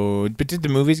 Oh, but did the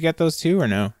movies get those too or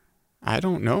no? I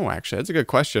don't know, actually. That's a good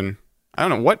question. I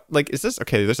don't know. What, like, is this?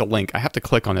 Okay, there's a link. I have to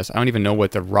click on this. I don't even know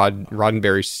what the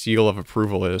Roddenberry seal of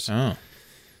approval is. Oh.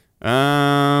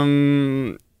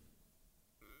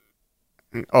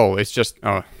 It's just,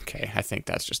 okay. I think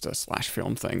that's just a Slash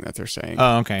Film thing that they're saying.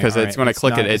 Oh, okay. Because it's when I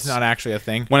click it, it's not actually a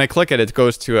thing. When I click it, it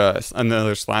goes to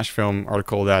another Slash Film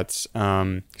article that's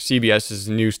CBS's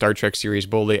new Star Trek series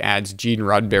boldly adds Gene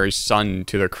Roddenberry's son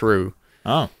to the crew.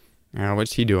 Oh.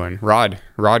 What's he doing? Rod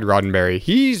Roddenberry.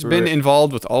 He's been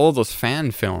involved with all of those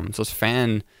fan films, those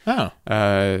fan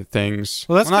things.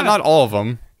 Well, that's not all of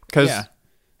them. Yeah.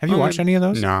 Have you watched any of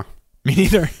those? No. Me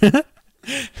neither.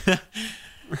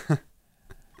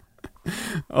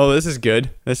 Oh, this is good.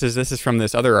 This is from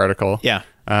this other article. Yeah.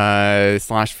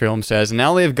 Slash Film says,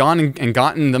 now they have gone and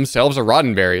gotten themselves a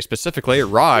Roddenberry, specifically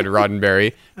Rod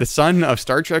Roddenberry, the son of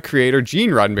Star Trek creator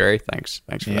Gene Roddenberry. Thanks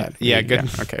for that. Yeah, good.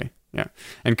 Yeah, okay, yeah.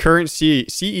 And current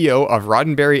CEO of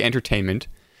Roddenberry Entertainment.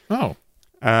 Oh.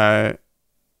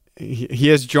 He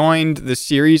has joined the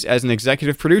series as an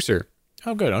executive producer.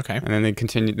 Oh, good. Okay. And then they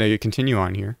continue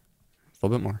on here a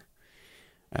little bit more.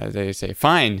 They say,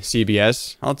 fine,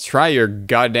 CBS, I'll try your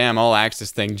goddamn all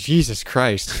access thing. Jesus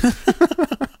Christ.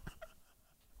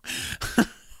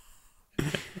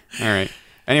 All right.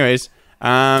 Anyways,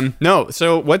 no.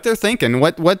 So what they're thinking,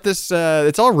 what this,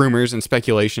 it's all rumors and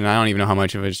speculation. I don't even know how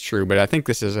much of it is true, but I think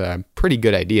this is a pretty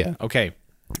good idea. Okay.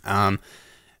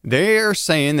 They are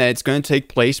saying that it's going to take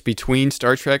place between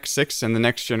Star Trek 6 and the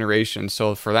Next Generation.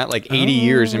 So for that, 80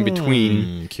 years in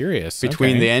between. Curious.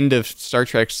 Between the end of Star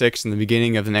Trek 6 and the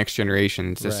beginning of the Next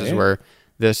Generation. This is where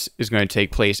this is going to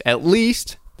take place. At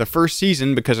least the first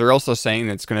season, because they're also saying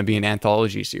that it's going to be an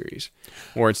anthology series.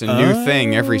 Or it's a new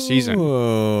thing every season.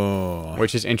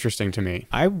 Which is interesting to me.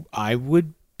 I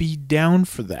would be down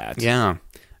for that. Yeah.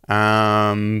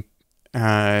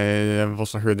 I've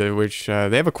also heard that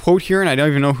they have a quote here, and I don't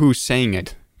even know who's saying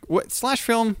it. What Slash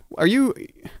Film? What are you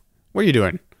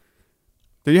doing?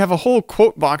 Do you have a whole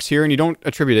quote box here, and you don't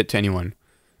attribute it to anyone?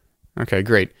 Okay,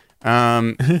 great.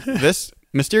 This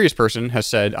mysterious person has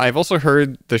said, I've also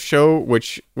heard the show,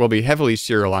 which will be heavily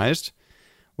serialized,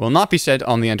 will not be set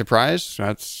on the Enterprise.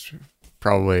 That's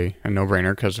probably a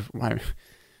no-brainer, because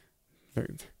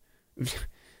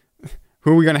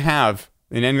who are we going to have?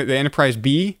 The Enterprise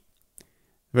B?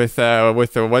 With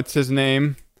the what's his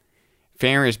name?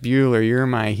 Ferris Bueller, you're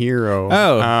my hero.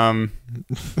 Oh.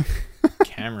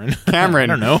 Cameron. I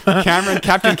don't know.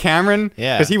 Captain Cameron?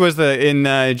 Yeah. Because he was in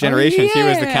Generations, he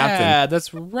was the captain. Yeah,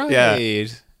 that's right. Yeah.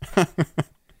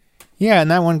 Yeah,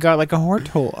 and that one got a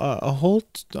hole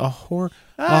tore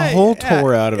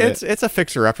out of it. It's a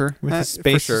fixer-upper. With a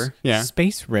space, for sure. Yeah.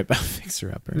 Space rip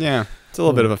fixer-upper. Yeah, it's a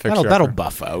little bit of a fixer-upper. That'll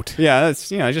buff out. Yeah,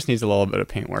 that's it just needs a little bit of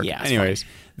paint work. Yeah. Anyways,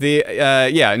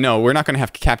 we're not going to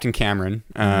have Captain Cameron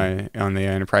on the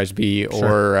Enterprise B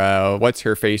or what's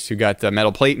her face who got the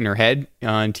metal plate in her head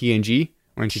on TNG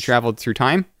when she traveled through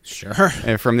time. Sure.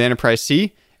 From the Enterprise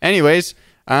C. Anyways,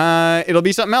 it'll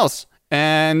be something else.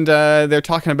 And they're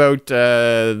talking about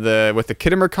with the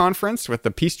Khitomer Conference, with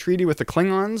the peace treaty with the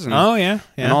Klingons, and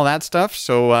and all that stuff.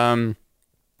 So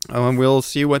we'll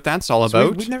see what that's all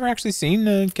about. We've never actually seen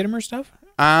the Khitomer stuff.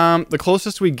 The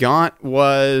closest we got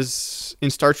was in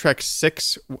Star Trek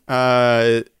 6. Was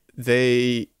that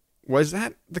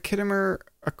the Khitomer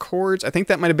Accords? I think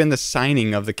that might have been the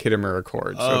signing of the Khitomer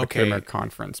Accords or the Khitomer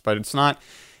Conference, but it's not.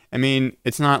 I mean,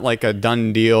 it's not like a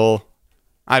done deal.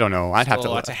 I don't know. I'd have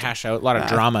to hash out. A lot of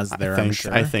dramas there, I'm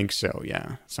sure. I think so,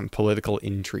 yeah. Some political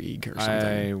intrigue or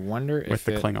something. I wonder if with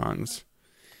the Klingons.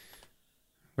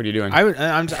 What are you doing?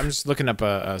 I'm just looking up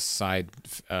a side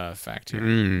fact here.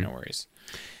 No worries.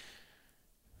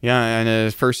 Yeah, and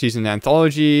a first season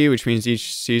anthology, which means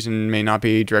each season may not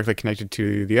be directly connected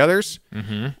to the others.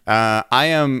 Mm-hmm. I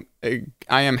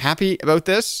am happy about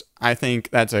this. I think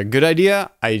that's a good idea.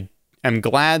 I'm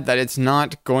glad that it's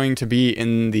not going to be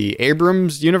in the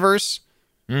Abrams universe.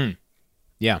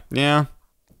 Yeah. Yeah.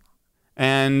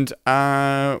 And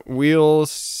we'll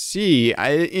see.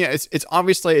 It's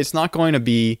obviously it's not going to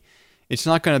be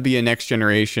a Next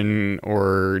Generation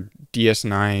or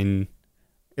DS9.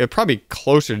 It'll probably be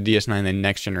closer to DS9 than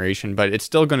Next Generation, but it's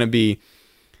still going to be.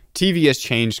 TV has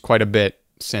changed quite a bit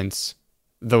since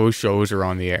those shows are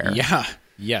on the air. Yeah.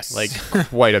 Yes.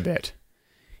 Quite a bit.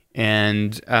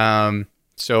 And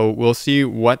so we'll see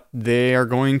what they are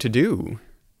going to do.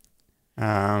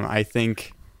 I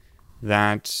think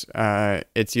that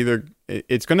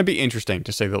it's going to be interesting,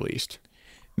 to say the least.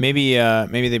 Maybe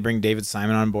they bring David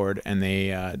Simon on board and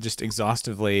they just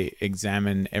exhaustively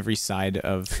examine every side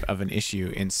of an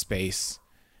issue in space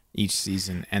each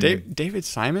season. And David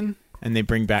Simon? And they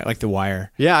bring back The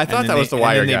Wire. Yeah, I thought that was The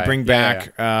Wire guy. And then they bring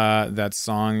back that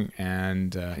song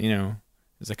and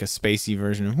it's like a spacey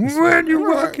version of When You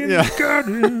Walk in the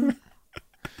Garden.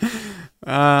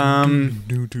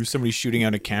 Somebody shooting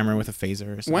out a camera with a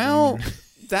phaser or something. Well,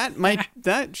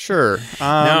 sure.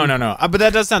 No. But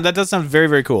that does sound very,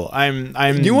 very cool. You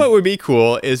know what would be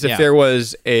cool is if there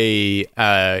was a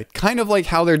kind of like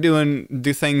how they're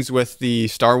do things with the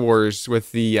Star Wars,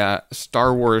 with the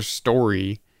Star Wars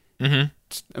story.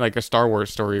 Mm-hmm. Like a Star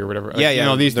Wars story or whatever.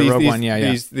 Yeah. These Rogue One.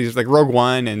 These like Rogue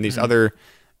One and these other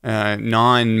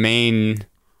non-main.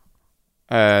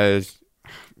 I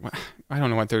don't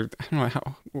know what they're. I don't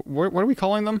know what are we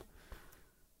calling them?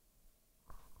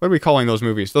 What are we calling those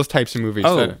movies? Those types of movies?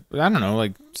 Oh, I don't know,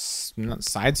 like not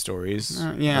side stories.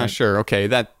 Yeah, sure. Okay,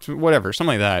 that whatever,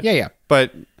 something like that. Yeah.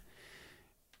 But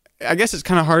I guess it's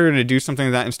kind of harder to do something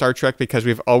like that in Star Trek because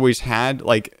we've always had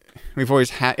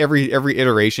every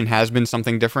iteration has been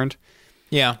something different.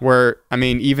 Yeah. Where I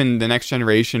mean, even the Next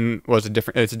Generation was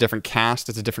it's a different cast,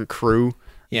 it's a different crew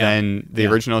than the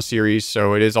original series,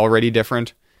 so it is already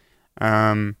different.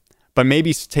 But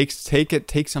maybe take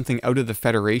something out of the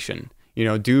Federation. You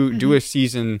know, do a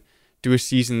season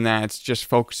that just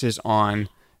focuses on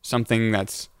something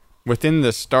that's within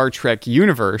the Star Trek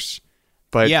universe,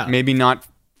 but maybe not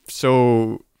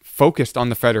so focused on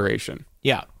the Federation.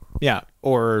 Yeah.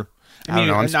 Or I mean,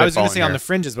 I was going to say on the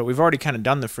fringes, but we've already kind of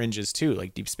done the fringes too,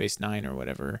 like Deep Space Nine or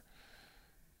whatever.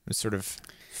 The sort of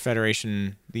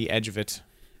Federation, the edge of it.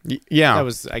 Yeah, that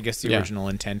was, I guess, the original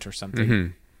intent or something. Mm-hmm.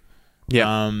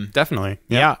 Yeah, definitely.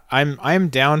 Yeah, I'm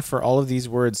down for all of these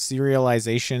words,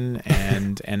 serialization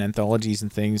and anthologies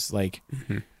and things like.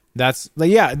 That's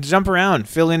like, jump around,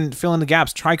 fill in the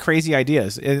gaps, try crazy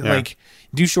ideas, like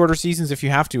do shorter seasons if you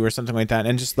have to or something like that,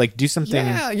 and just like do something.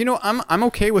 Yeah, you know, I'm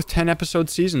okay with 10 episode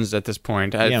seasons at this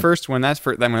point. At first, when that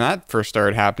first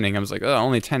started happening, I was like, oh,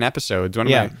 only 10 episods. What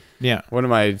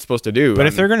am I supposed to do? But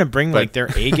if they're gonna bring like their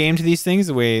A game to these things,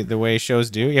 the way shows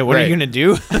do, what are you gonna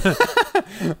do?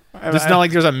 It's not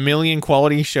like there's a million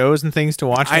quality shows and things to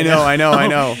watch. I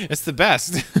know. It's the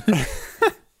best.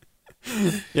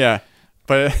 Yeah.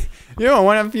 But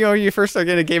when you first start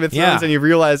getting Game of Thrones and you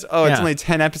realize, it's only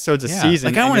 10 episodes a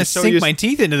season. Like I want to sink my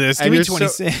teeth into this. Give me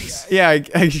 26.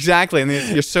 Exactly. And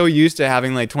you're so used to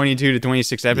having like 22 to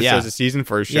 26 episodes a season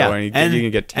for a show, and you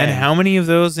can get 10. And how many of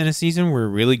those in a season were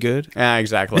really good? Yeah,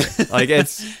 exactly. Like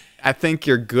I think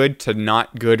your good to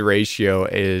not good ratio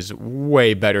is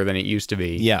way better than it used to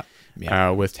be. Yeah.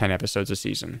 With 10 episodes a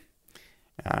season.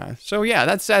 So yeah,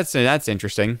 that's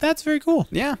interesting. That's very cool.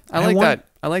 Yeah, I like that.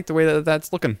 I like the way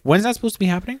that's looking. When's that supposed to be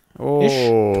happening?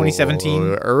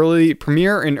 2017. Early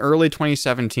premiere in early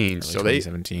 2017. Early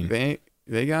 2017.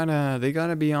 They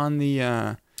gotta be on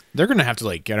the. They're gonna have to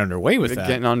like get underway with that.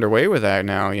 Getting underway with that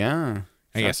now. Yeah,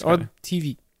 I guess. Or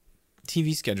TV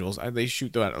schedules. They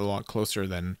shoot that a lot closer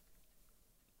than.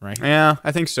 Right. Yeah,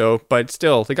 I think so. But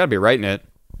still, they gotta be writing it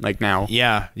like now.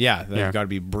 Yeah. They've got to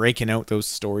be breaking out those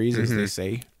stories, as they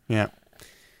say. Yeah.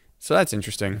 So that's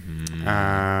interesting.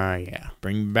 Yeah.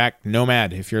 Bring back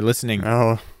Nomad if you're listening.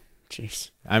 Oh,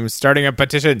 jeez. I'm starting a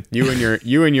petition. You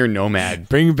and your Nomad.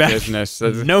 Bring back business.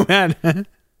 Nomad.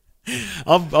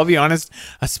 I'll be honest.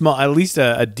 At least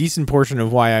a decent portion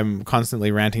of why I'm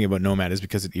constantly ranting about Nomad is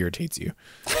because it irritates you.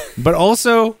 But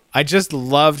also, I just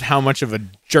loved how much of a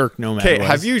jerk Nomad was. Okay,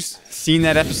 have you seen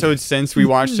that episode since we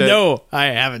watched it? No, I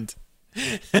haven't.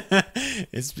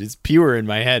 It's pure in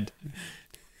my head.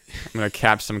 I'm gonna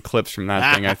cap some clips from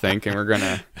that thing, I think, and we're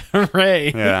gonna.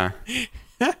 Hooray! Yeah.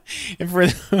 And for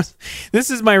those, this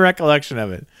is my recollection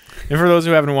of it. And for those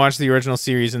who haven't watched the original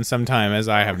series in some time, as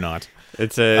I have not,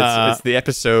 it's the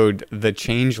episode "The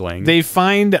Changeling." They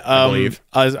find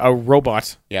a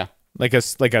robot. Yeah. Like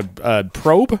a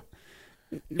probe.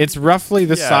 It's roughly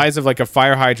the size of like a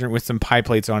fire hydrant with some pie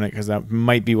plates on it, because that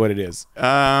might be what it is.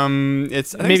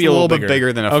 It's maybe a little bit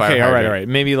bigger than a fire hydrant. Okay, all right.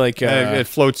 Maybe like it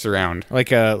floats around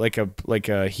like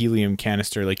a helium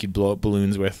canister, like you'd blow up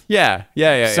balloons with. Yeah.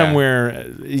 Somewhere.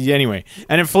 Anyway,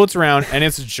 and it floats around, and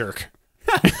it's a jerk.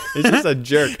 It's just a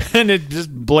jerk, and it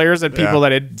just blares at people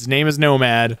that its name is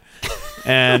Nomad.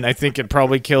 And I think it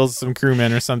probably kills some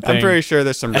crewmen or something. I'm pretty sure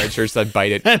there's some red shirts that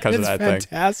bite it because of that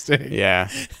fantastic. Thing. Yeah.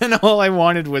 And all I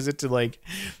wanted was it to like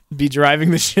be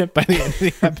driving the ship by the end of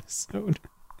the episode.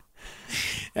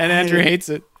 And Andrew hates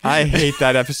it. I hate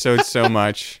that episode so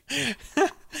much.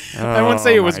 I won't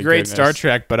say it was great Star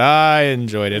Trek, but I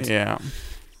enjoyed it. Yeah.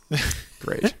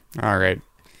 Great. All right.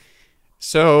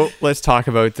 So let's talk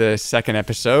about the second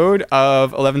episode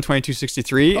of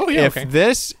 11/22/63. Oh, yeah, if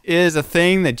this is a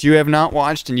thing that you have not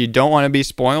watched and you don't want to be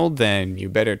spoiled, then you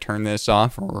better turn this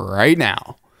off right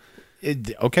now.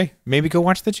 Okay, maybe go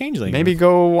watch The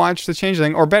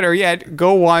Changeling. Or better yet,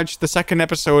 go watch the second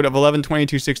episode of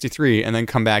 11/22/63 and then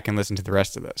come back and listen to the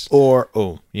rest of this.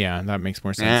 Yeah, that makes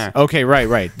more sense. Yeah. Okay,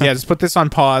 right. Yeah, just put this on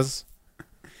pause.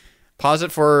 Pause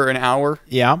it for an hour.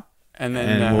 Yeah. And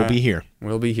then we'll be here.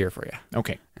 We'll be here for you.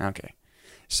 Okay.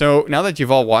 So now that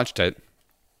you've all watched it,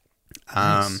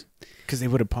 because they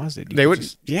would have paused it. They would.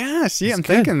 Yeah. See, I'm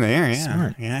thinking there. Yeah.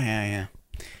 Smart.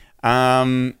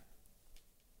 Yeah.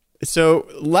 So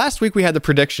last week we had the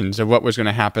predictions of what was going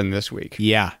to happen this week.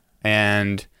 Yeah.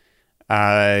 And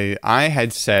I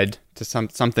had said to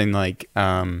something like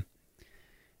that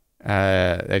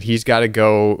he's got to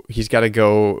go.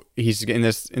 He's in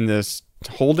this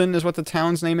Holden is what the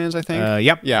town's name is, I think.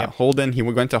 Yep. Yeah, Yep. Holden. He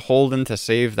went to Holden to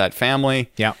save that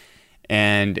family. Yeah.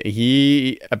 And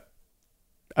he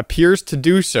appears to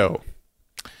do so.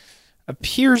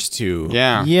 Appears to.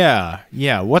 Yeah.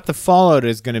 Yeah. What the fallout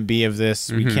is going to be of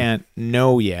this, we can't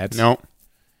know yet. No.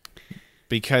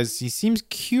 Because he seems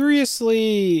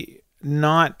curiously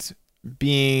not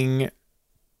being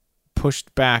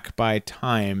pushed back by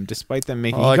time, despite them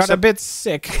making... Well, he got a bit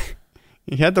sick.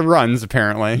 He had the runs,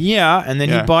 apparently. Yeah, and then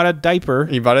he bought a diaper.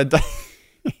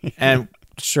 And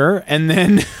sure, and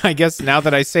then I guess now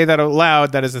that I say that out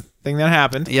loud, that is a thing that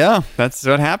happened. Yeah, that's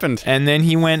what happened. And then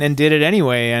he went and did it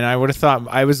anyway, and I would have thought,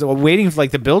 I was waiting for,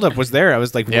 like, the buildup was there. I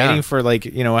was, like, waiting for, like,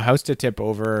 you know, a house to tip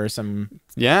over or some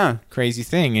crazy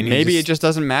thing. And maybe it just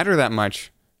doesn't matter that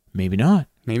much. Maybe not.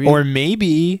 Maybe. Or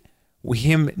maybe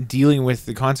him dealing with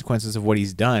the consequences of what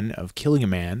he's done, of killing a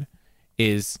man,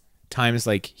 is times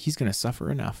like he's going to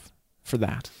suffer enough for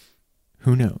that.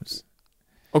 Who knows?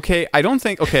 Okay, I don't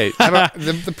think... Okay,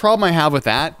 the problem I have with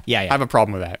that... Yeah. I have a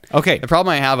problem with that. Okay. The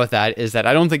problem I have with that is that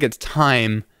I don't think it's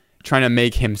time trying to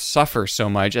make him suffer so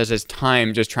much as it's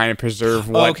time just trying to preserve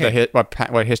what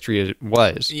what history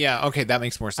was. Yeah, okay, that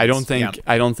makes more sense. I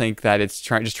don't think that it's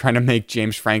trying to make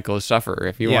James Franco suffer.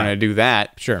 If you want to do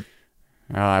that... Sure.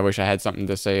 I wish I had something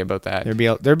to say about that.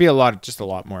 There'd be a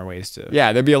lot more ways to...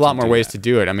 Yeah, there'd be a lot more ways to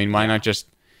do it. I mean, why not just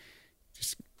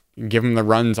give him the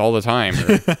runs all the time?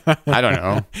 Or, I don't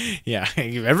know. Yeah,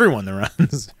 give everyone the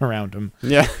runs around him.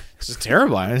 Yeah. It's just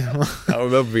terrible. That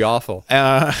would be awful.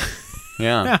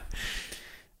 Yeah.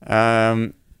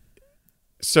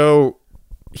 So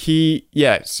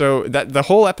so that the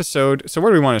whole episode... So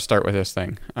where do we want to start with this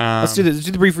thing? Let's do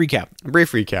the brief recap.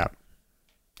 Brief recap.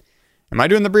 Am I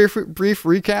doing the brief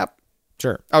recap?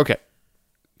 Sure. Okay.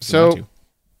 So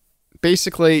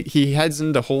basically, he heads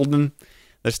into Holden,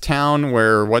 this town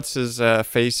where what's his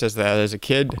face as a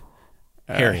kid?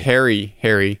 Harry.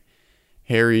 Harry.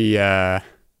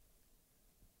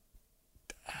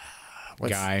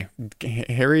 Guy.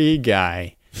 Harry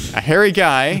guy. A hairy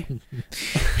guy.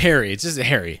 Harry. It's just a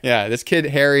Harry. Yeah, this kid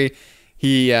Harry.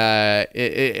 He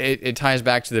it ties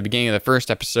back to the beginning of the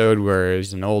first episode where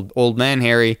he's an old man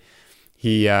Harry.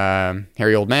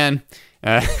 Harry old man.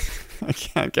 I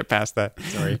can't get past that.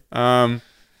 Sorry.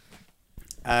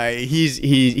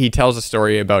 He tells a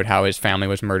story about how his family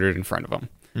was murdered in front of him,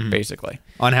 basically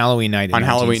on Halloween night. In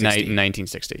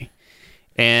 1960.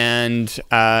 And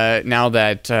now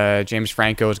that James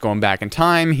Franco is going back in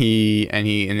time, he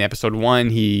in episode 1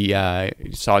 he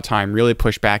saw time really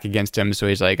push back against him. So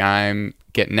he's like, I'm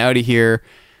getting out of here.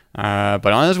 But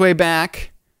on his way back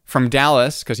from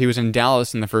Dallas, because he was in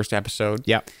Dallas in the first episode.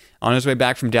 Yeah. On his way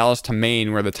back from Dallas to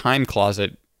Maine, where the time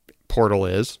closet portal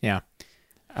is. Yeah.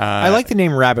 I like the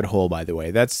name Rabbit Hole, by the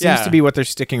way. That seems to be what they're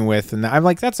sticking with, and I'm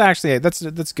like, that's a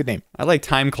good name. I like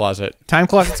Time Closet. Time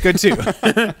Closet's good too.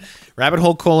 Rabbit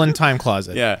Hole : Time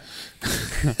Closet. Yeah.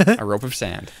 A rope of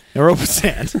sand. A rope of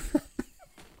sand.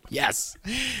 Yes.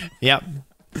 Yep.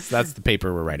 So that's the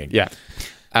paper we're writing. Yeah.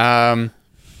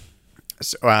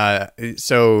 So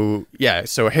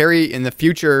Harry in the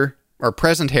future, or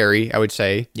present Harry, I would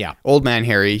say. Yeah. Old man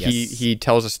Harry. Yes. He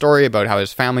tells a story about how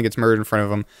his family gets murdered in front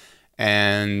of him.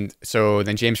 And so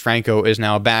then James Franco is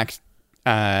now back,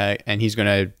 and he's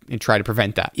going to try to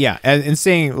prevent that. Yeah. And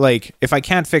saying, like, if I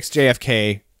can't fix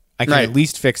JFK, I can at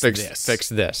least fix this. Fix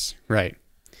this. Right.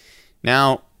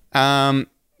 Now,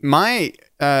 my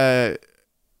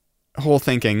whole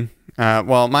thinking...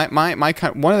 one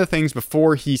of the things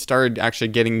before he started actually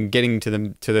getting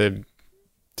to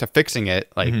fixing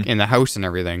it, like in the house and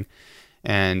everything,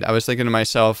 and I was thinking to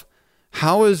myself,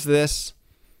 how is this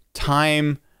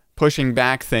time pushing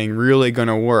back thing really going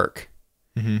to work?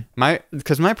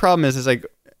 Because my problem is like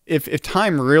if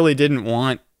time really didn't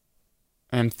want,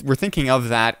 and we're thinking of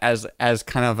that as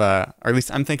kind of or at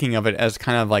least I'm thinking of it as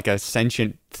kind of like a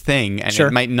sentient thing, and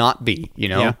it might not be, you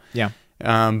know. Yeah.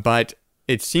 But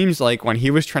it seems like when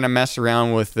he was trying to mess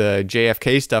around with the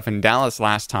JFK stuff in Dallas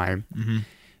last time,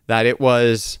 that it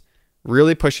was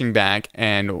really pushing back,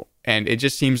 and it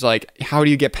just seems like, how do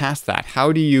you get past that?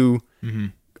 How do you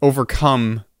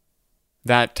overcome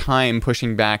that time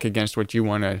pushing back against what you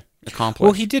want to accomplish?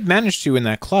 Well, he did manage to in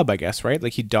that club, I guess, right?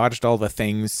 Like he dodged all the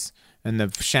things, and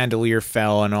the chandelier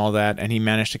fell and all that, and he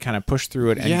managed to kind of push through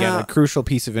it and get a crucial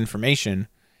piece of information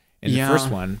in the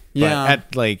first one.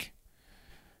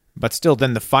 But still,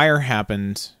 then the fire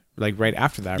happened like right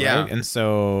after that, right? And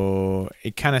so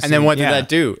it kind of... And then what did that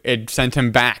do? It sent him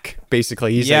back,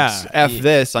 basically. He's like, F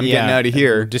this, I'm getting out of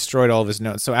here. Destroyed all of his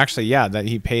notes. So actually, that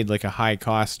he paid like a high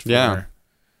cost for...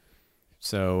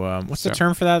 So what's the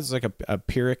term for that? It's like a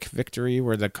Pyrrhic victory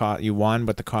where you won,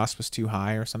 but the cost was too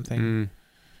high or something.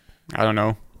 I don't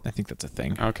know. I think that's a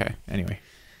thing. Okay. Anyway.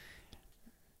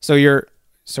 So you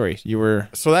were...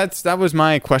 So that was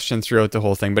my question throughout the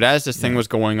whole thing. But as this thing was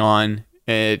going on,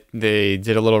 they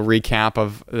did a little recap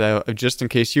of just in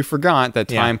case you forgot that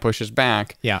time pushes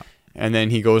back. Yeah. And then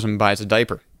he goes and buys a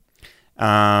diaper.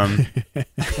 Because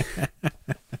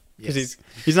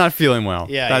he's not feeling well.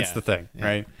 Yeah, that's the thing,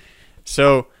 right?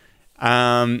 So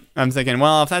I'm thinking,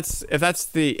 well, if that's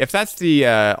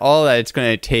the all that it's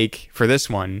going to take for this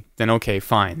one, then okay,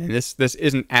 fine. And this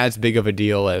isn't as big of a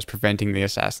deal as preventing the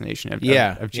assassination of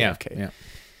JFK. Yeah.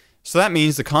 So that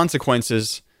means the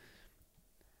consequences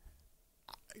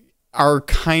are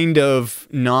kind of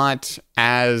not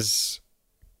as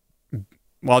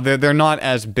well. They're not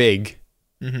as big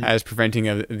as preventing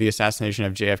the assassination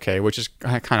of JFK, which is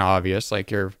kind of obvious. Like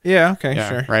sure,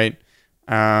 right.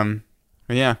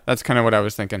 But yeah, that's kind of what I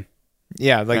was thinking.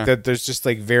 Yeah, that. There's just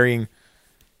like varying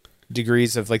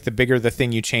degrees of like the bigger the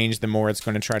thing you change, the more it's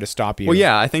going to try to stop you. Well,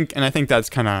 yeah, I think that's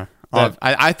kind of.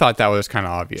 I thought that was kind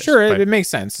of obvious. Sure, it makes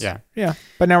sense. Yeah.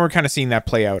 But now we're kind of seeing that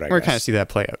play out. We're kind of see that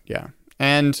play out. Yeah.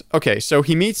 And okay, so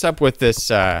he meets up with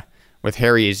this with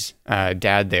Harry's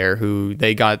dad there, who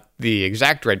they got the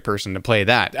exact right person to play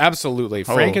that. Absolutely,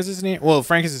 Frank is his name. Well,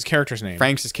 Frank is his character's name.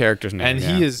 Frank's his character's name, and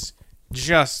he is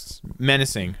just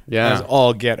menacing. Yeah, as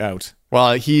all get out.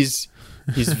 Well, he's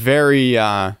very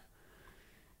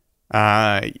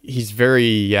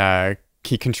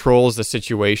he controls the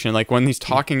situation. Like when he's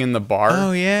talking in the bar.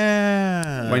 Oh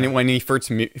yeah. When he first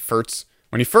meets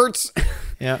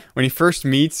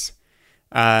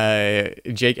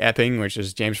Jake Epping, which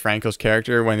is James Franco's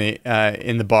character, when they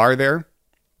in the bar there,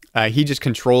 he just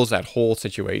controls that whole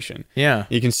situation. Yeah,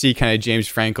 you can see kind of James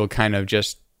Franco kind of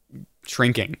just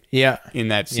shrinking. Yeah, in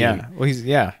that scene. Yeah, well,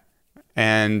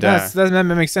 and that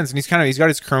makes sense. And he's got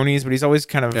his cronies, but he's always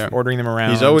kind of ordering them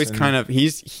around. He's always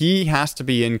he has to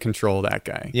be in control. That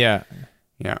guy. Yeah.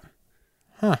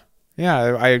 Huh.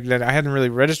 Yeah, I hadn't really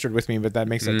registered with me, but that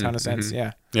makes a ton of sense.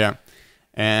 Yeah. Yeah.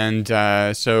 And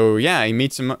so he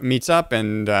meets up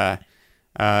and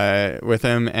with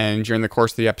him, and during the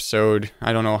course of the episode,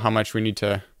 I don't know how much we need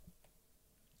to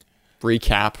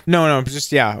recap. No,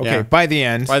 just okay. Yeah. By the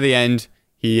end,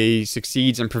 he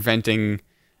succeeds in preventing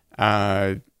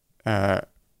what's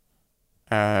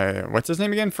his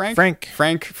name again?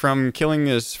 Frank from killing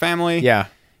his family. Yeah.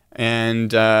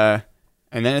 And then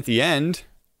at the end,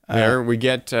 there we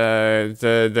get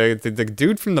the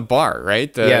dude from the bar,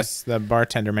 right? The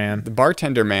bartender man. The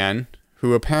bartender man,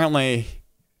 who apparently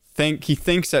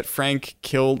thinks that Frank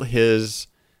killed his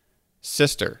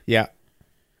sister. Yeah.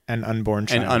 An unborn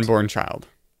child.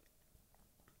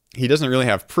 He doesn't really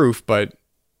have proof, but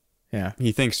yeah,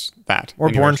 he thinks that. Or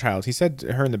born child. He said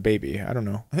her and the baby. I don't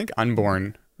know. I think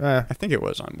unborn. I think it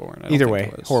was unborn. Either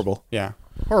way, horrible. Yeah,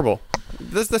 horrible.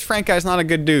 This Frank guy's not a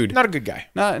good dude. Not a good guy.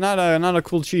 Not a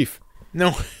cool chief.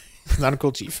 No, not a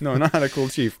cool chief. No, not a cool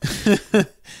chief.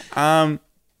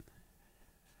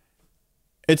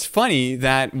 It's funny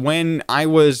that when I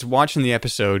was watching the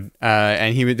episode,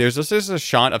 and there's a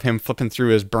shot of him flipping through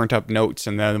his burnt up notes,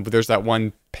 and then there's that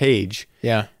one page,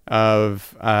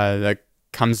 of that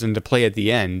comes into play at the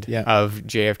end of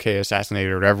JFK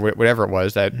assassinated or whatever it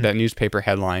was, that newspaper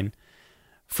headline.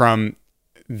 From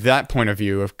that point of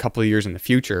view, a couple of years in the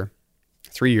future,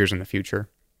 3 years in the future,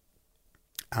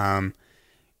 and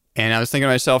I was thinking to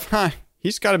myself,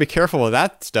 he's got to be careful with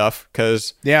that stuff,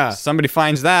 because somebody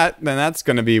finds that, then that's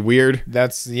going to be weird.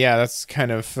 That's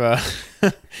kind of...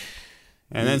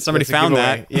 and then somebody found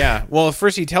that. Yeah. Well, at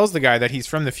first he tells the guy that he's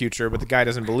from the future, but the guy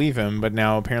doesn't believe him. But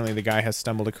now apparently the guy has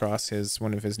stumbled across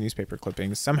one of his newspaper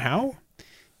clippings somehow.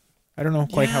 I don't know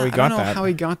quite how he got that. I don't know how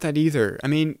he got that either. I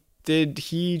mean, did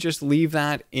he just leave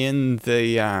that in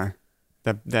the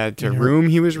room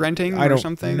he was renting or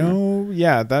something? No.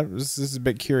 Yeah, this is a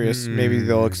bit curious. Maybe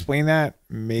they'll explain that.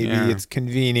 Maybe it's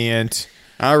convenient.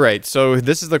 All right, so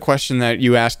this is the question that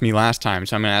you asked me last time,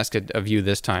 so I'm going to ask it of you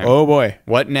this time. Oh, boy.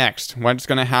 What next? What's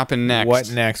going to happen next? What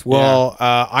next? Well,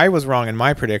 I was wrong in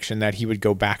my prediction that he would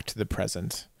go back to the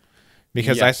present,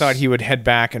 because I thought he would head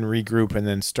back and regroup and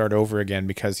then start over again,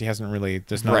 because he hasn't really,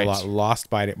 there's not a lot lost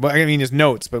by it. Well, I mean, his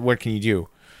notes, but what can you do?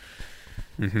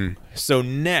 Mm-hmm. So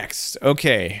next,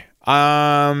 okay,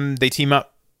 they team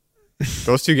up.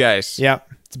 Those two guys. Yeah.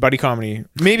 It's a buddy comedy.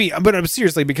 Maybe, but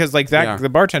seriously, because like that, the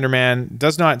bartender man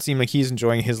does not seem like he's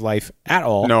enjoying his life at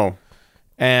all. No.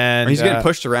 And he's getting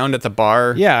pushed around at the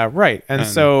bar. Yeah, right. And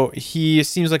so he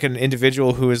seems like an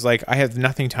individual who is like, I have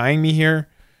nothing tying me here,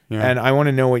 and I want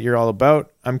to know what you're all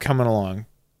about. I'm coming along.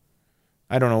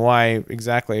 I don't know why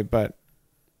exactly, but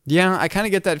Yeah, I kind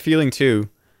of get that feeling too.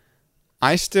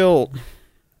 I still...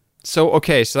 So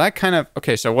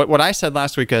what I said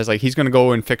last week is like he's going to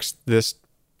go and fix this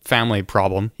family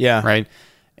problem. Yeah. Right?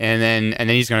 And then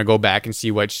he's going to go back and see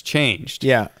what's changed.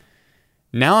 Yeah.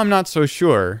 Now I'm not so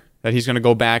sure that he's going to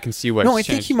go back and see what's changed. No, I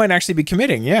think he might actually be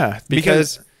committing. Yeah.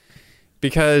 Because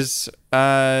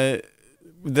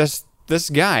this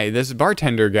guy, this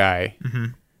bartender guy,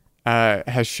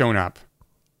 has shown up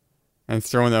and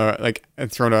thrown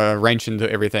a wrench into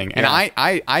everything. And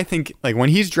I think like when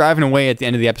he's driving away at the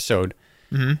end of the episode,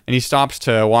 and he stops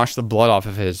to wash the blood off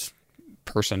of his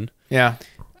person. Yeah.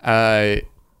 I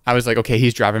was like, okay,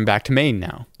 he's driving back to Maine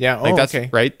now. Yeah. Like that's okay.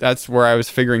 Right. That's where I was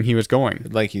figuring he was going.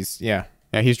 Like he's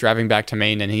he's driving back to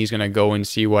Maine and he's gonna go and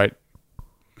see what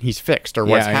he's fixed or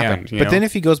what's happened. But then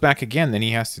if he goes back again, then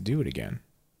he has to do it again.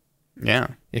 Yeah.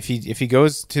 If he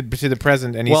goes to the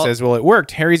present and he says, "Well, it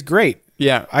worked. Harry's great.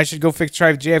 Yeah. I should go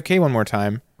try JFK one more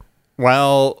time."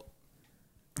 Well,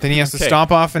 then he has to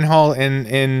stop off in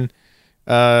Holden,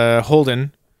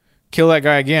 kill that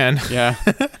guy again. Yeah.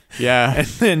 Yeah. And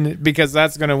then because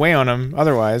that's going to weigh on him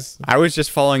otherwise. I was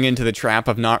just falling into the trap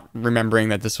of not remembering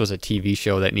that this was a TV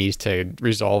show that needs to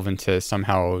resolve into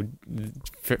somehow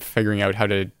figuring out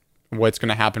what's going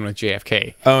to happen with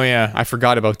JFK. Oh yeah. I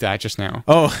forgot about that just now.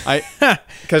 Oh.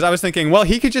 Because I was thinking, well,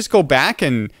 he could just go back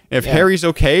and if Harry's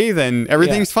okay, then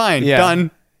everything's fine. Yeah.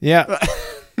 Done. Yeah.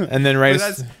 And then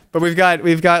But we've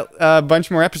got a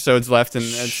bunch more episodes left, and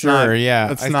it's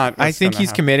I think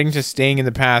he's committing to staying in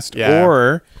the past. Yeah.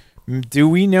 Or do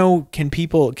we know? Can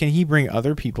he bring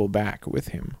other people back with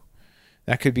him?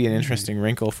 That could be an interesting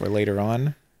wrinkle for later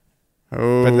on.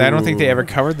 Oh, but I don't think they ever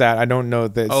covered that. I don't know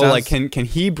that. Can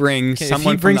he bring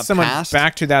someone if he brings from the someone past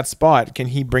back to that spot? Can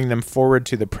he bring them forward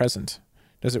to the present?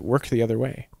 Does it work the other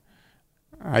way?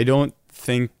 I don't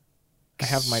think. I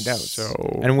have my doubts.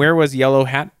 So, and where was Yellow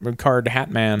Card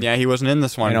Hat Man? Yeah, he wasn't in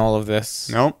this one. In all of this.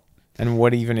 Nope. And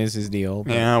what even is his deal?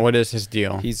 Yeah, what is his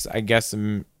deal? He's, I guess, I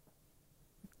don't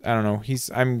know.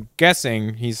 I'm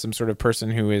guessing he's some sort of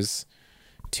person who is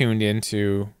tuned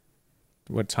into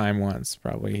what time wants.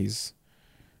 Probably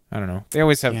I don't know. They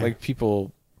always have like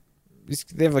people.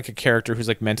 They have like a character who's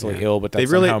like mentally ill, but that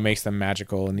somehow makes them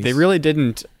magical. And they really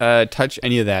didn't touch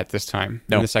any of that this time.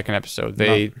 No. In the second episode,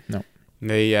 No.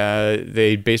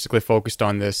 They basically focused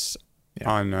on this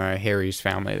on Harry's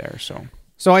family there. So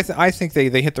I think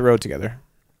they hit the road together.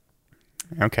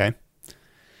 Okay.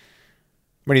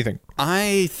 What do you think?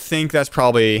 I think that's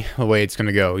probably the way it's going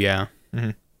to go. Yeah.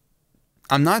 Mm-hmm.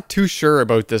 I'm not too sure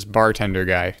about this bartender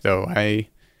guy though.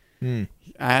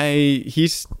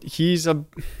 He's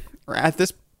at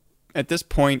this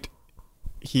point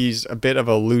he's a bit of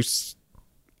a loose.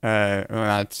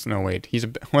 What's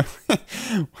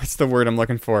the word I'm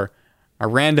looking for? A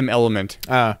random element.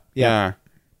 Yeah.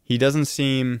 He doesn't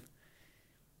seem.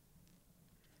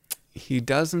 He's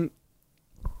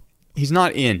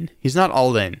not in. He's not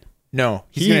all in. No.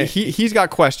 He's got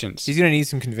questions. He's gonna need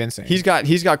some convincing. He's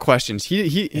got questions.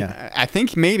 I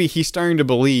think maybe he's starting to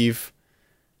believe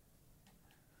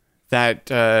that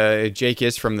Jake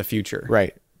is from the future.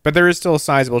 Right. But there is still a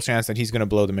sizable chance that he's gonna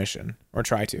blow the mission or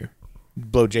try to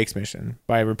blow Jake's mission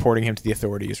by reporting him to the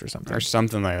authorities or something. Or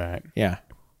something like that. Yeah.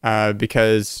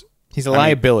 Because he's a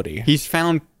liability. He's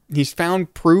found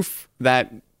proof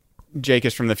that Jake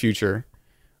is from the future.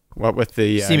 What with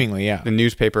the seemingly, the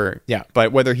newspaper. Yeah.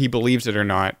 But whether he believes it or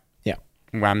not. Yeah.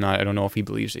 Well, I don't know if he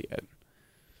believes it yet.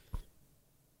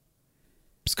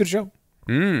 It's a good show.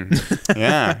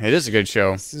 Yeah, it is a good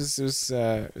show. It was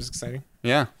exciting.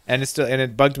 Yeah. And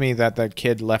it bugged me that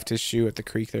kid left his shoe at the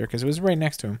creek there because it was right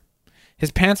next to him.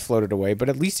 His pants floated away, but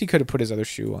at least he could have put his other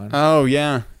shoe on. Oh,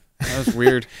 yeah. That was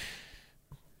weird.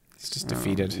 He's just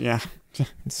defeated. Yeah.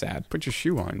 It's sad. Put your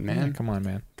shoe on, man. Yeah, come on,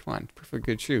 man. Come on. Perfect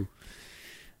good shoe.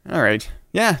 All right.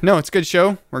 Yeah, no, it's a good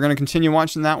show. We're going to continue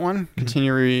watching that one.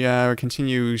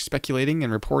 Continue speculating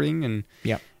and reporting. And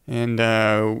yeah. And,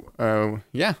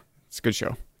 yeah, it's a good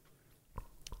show.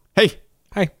 Hey.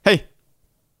 Hey.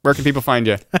 Where can people find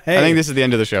you? Hey. I think this is the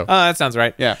end of the show. Oh, that sounds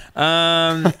right. Yeah.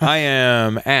 I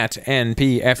am at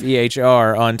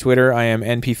NPFEHR on Twitter. I am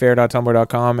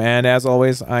npfair.tumblr.com. And as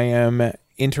always, I am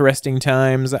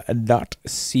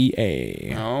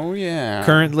interestingtimes.ca. Oh, yeah.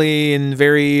 Currently in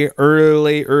very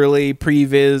early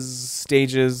previs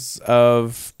stages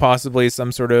of possibly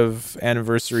some sort of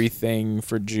anniversary thing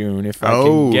for June. If I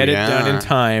can get it done in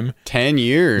time. 10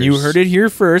 years. You heard it here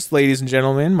first, ladies and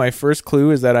gentlemen. My first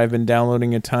clue is that I've been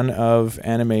downloading a ton of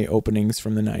anime openings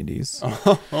from the 90s.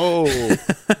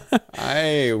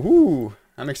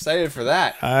 I'm excited for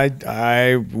that.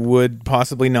 I would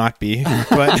possibly not be,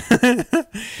 but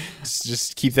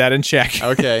just keep that in check.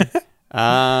 Okay.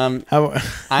 I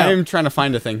am trying to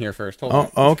find a thing here first. Hold on.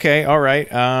 Okay. All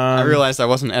right. I realized I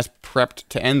wasn't as prepped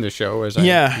to end the show as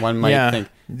one might think.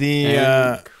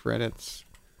 The credits.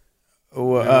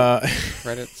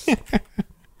 Credits.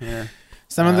 Yeah.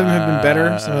 Some of them have been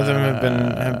better. Some of them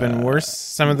have been worse.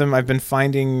 Some of them I've been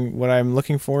finding what I'm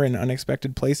looking for in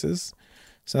unexpected places.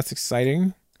 So that's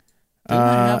exciting.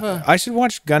 I should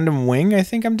watch Gundam Wing. I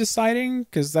think I'm deciding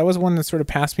because that was one that sort of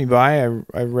passed me by.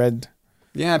 I read.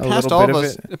 Yeah, it passed all of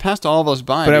us. It passed all of us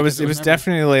by. But it was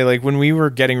definitely like when we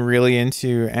were getting really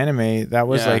into anime. That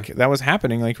was that was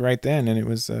happening like right then, and it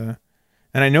was. And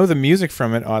I know the music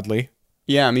from it oddly.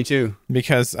 Yeah, me too.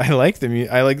 Because I like the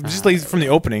music. I like just like from the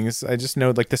openings. I just know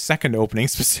like the second opening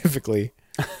specifically.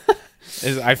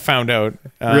 Is I found out.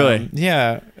 Really?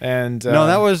 Yeah, and no,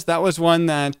 that was one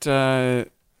that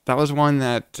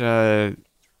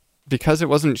because it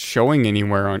wasn't showing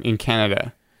anywhere in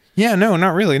Canada. Yeah, no,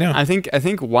 not really. No, I think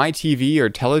YTV or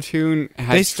Teletoon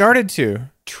they started to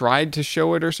tried to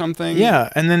show it or something. Yeah,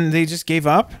 and then they just gave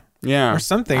up. Yeah, or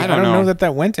something. I don't know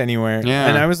that went anywhere. Yeah,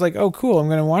 and I was like, oh, cool, I'm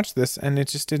gonna watch this, and it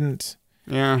just didn't.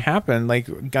 Happen. Like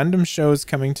Gundam shows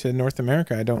coming to North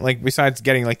America, I don't like. Besides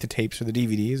getting like the tapes or the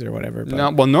DVDs or whatever. But. No,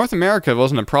 well, North America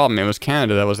wasn't a problem. It was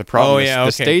Canada that was the problem. Oh yeah, okay.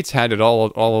 The States had it all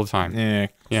the time.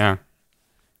 Yeah.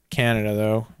 Canada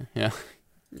though. Yeah.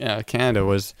 Canada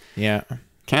was. Yeah.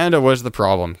 Canada was the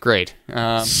problem. Great.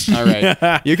 All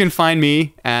right. You can find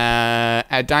me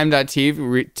at Dime.tv.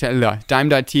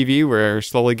 We're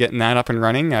slowly getting that up and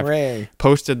running. I've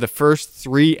posted the first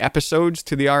 3 episodes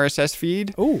to the RSS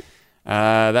feed. Ooh.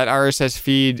 That RSS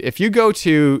feed, if you go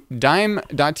to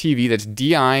dime.tv, that's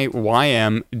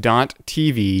DIYM.tv.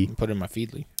 Put it in my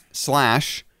feedly.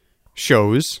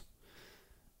 /shows.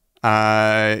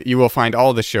 You will find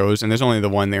all the shows, and there's only the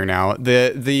one there now.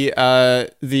 The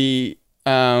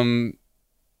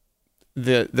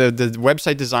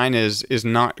website design is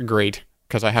not great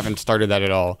because I haven't started that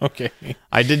at all. Okay.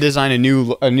 I did design a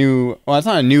new well, it's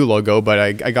not a new logo, but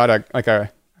I got a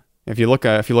if you look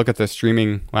at the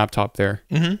streaming laptop there,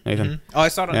 Nathan. Mm-hmm. Oh, I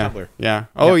saw it on Tumblr. Yeah.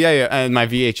 Oh yeah. And my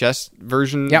VHS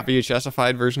version,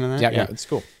 VHSified version of that. Yeah, it's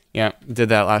cool. Yeah, did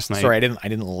that last night. Sorry, I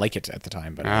didn't like it at the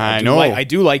time, but I know I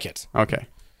do like it. Okay.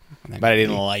 But I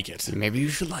didn't like it. Maybe you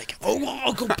should like it. Oh,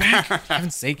 I'll go back. For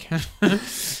heaven's sake.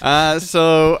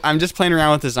 So I'm just playing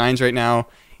around with designs right now.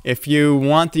 If you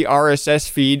want the RSS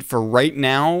feed for right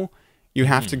now, you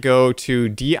have to go to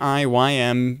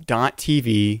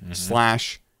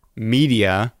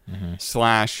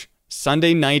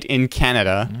DIYM.tv/media/Sunday Night in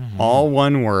Canada, all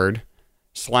one word,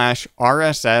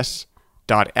 /RSS.xml.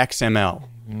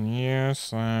 Yeah,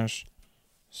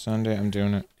 /Sunday. I'm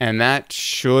doing it. And that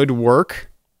should work.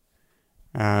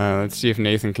 Let's see if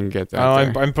Nathan can get that.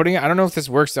 I'm putting it. I don't know if this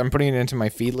works. I'm putting it into my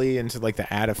Feedly, into like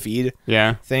the add a feed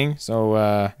thing. So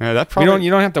that probably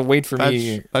you don't have to wait for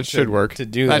me. That should work to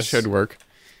do that. This. Should work.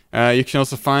 You can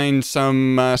also find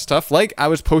some stuff like I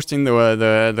was posting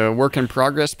the work in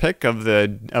progress pic of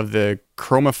the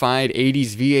chromified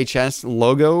 80s VHS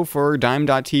logo for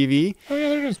Dime.tv. Oh yeah,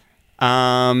 there it is.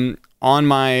 On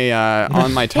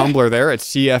my Tumblr there at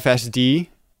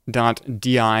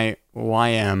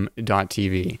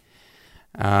cfsd.diym.tv.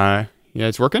 Yeah,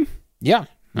 it's working? Yeah.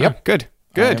 Yep. Good.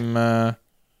 I'm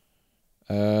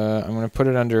gonna put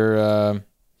it under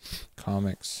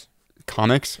comics.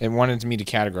 Comics? It wanted me to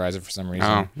categorize it for some reason.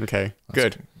 Oh, okay.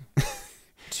 Good.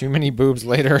 Too many boobs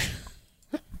later.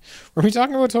 Were we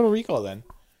talking about Total Recall then?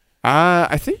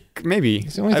 I think maybe.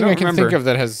 It's the only thing I can think of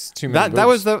that has too many boobs. That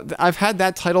was I've had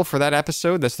that title for that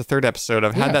episode. That's the 3rd episode.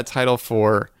 I've had that title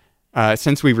for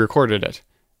since we recorded it.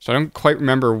 So I don't quite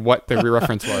remember what the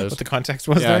reference was. What the context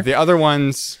was there? The other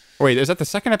ones... Wait, is that the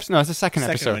second episode? No, it's the second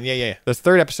episode. One. Yeah. The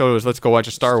 3rd episode was Let's Go Watch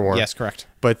a Star Wars. Yes, correct.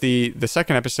 But the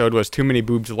second episode was Too Many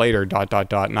Boobs Later, ...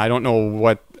 And I don't know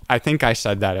what... I think I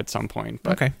said that at some point.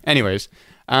 But okay. Anyways...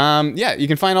 you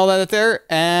can find all that there,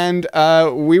 and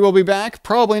we will be back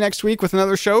probably next week with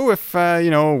another show if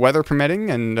weather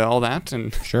permitting and all that.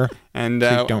 And sure. And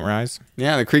Creek don't rise.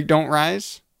 Yeah, the creek don't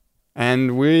rise,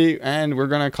 and we're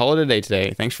gonna call it a day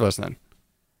today. Thanks for listening.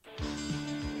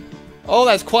 Oh,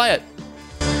 that's quiet.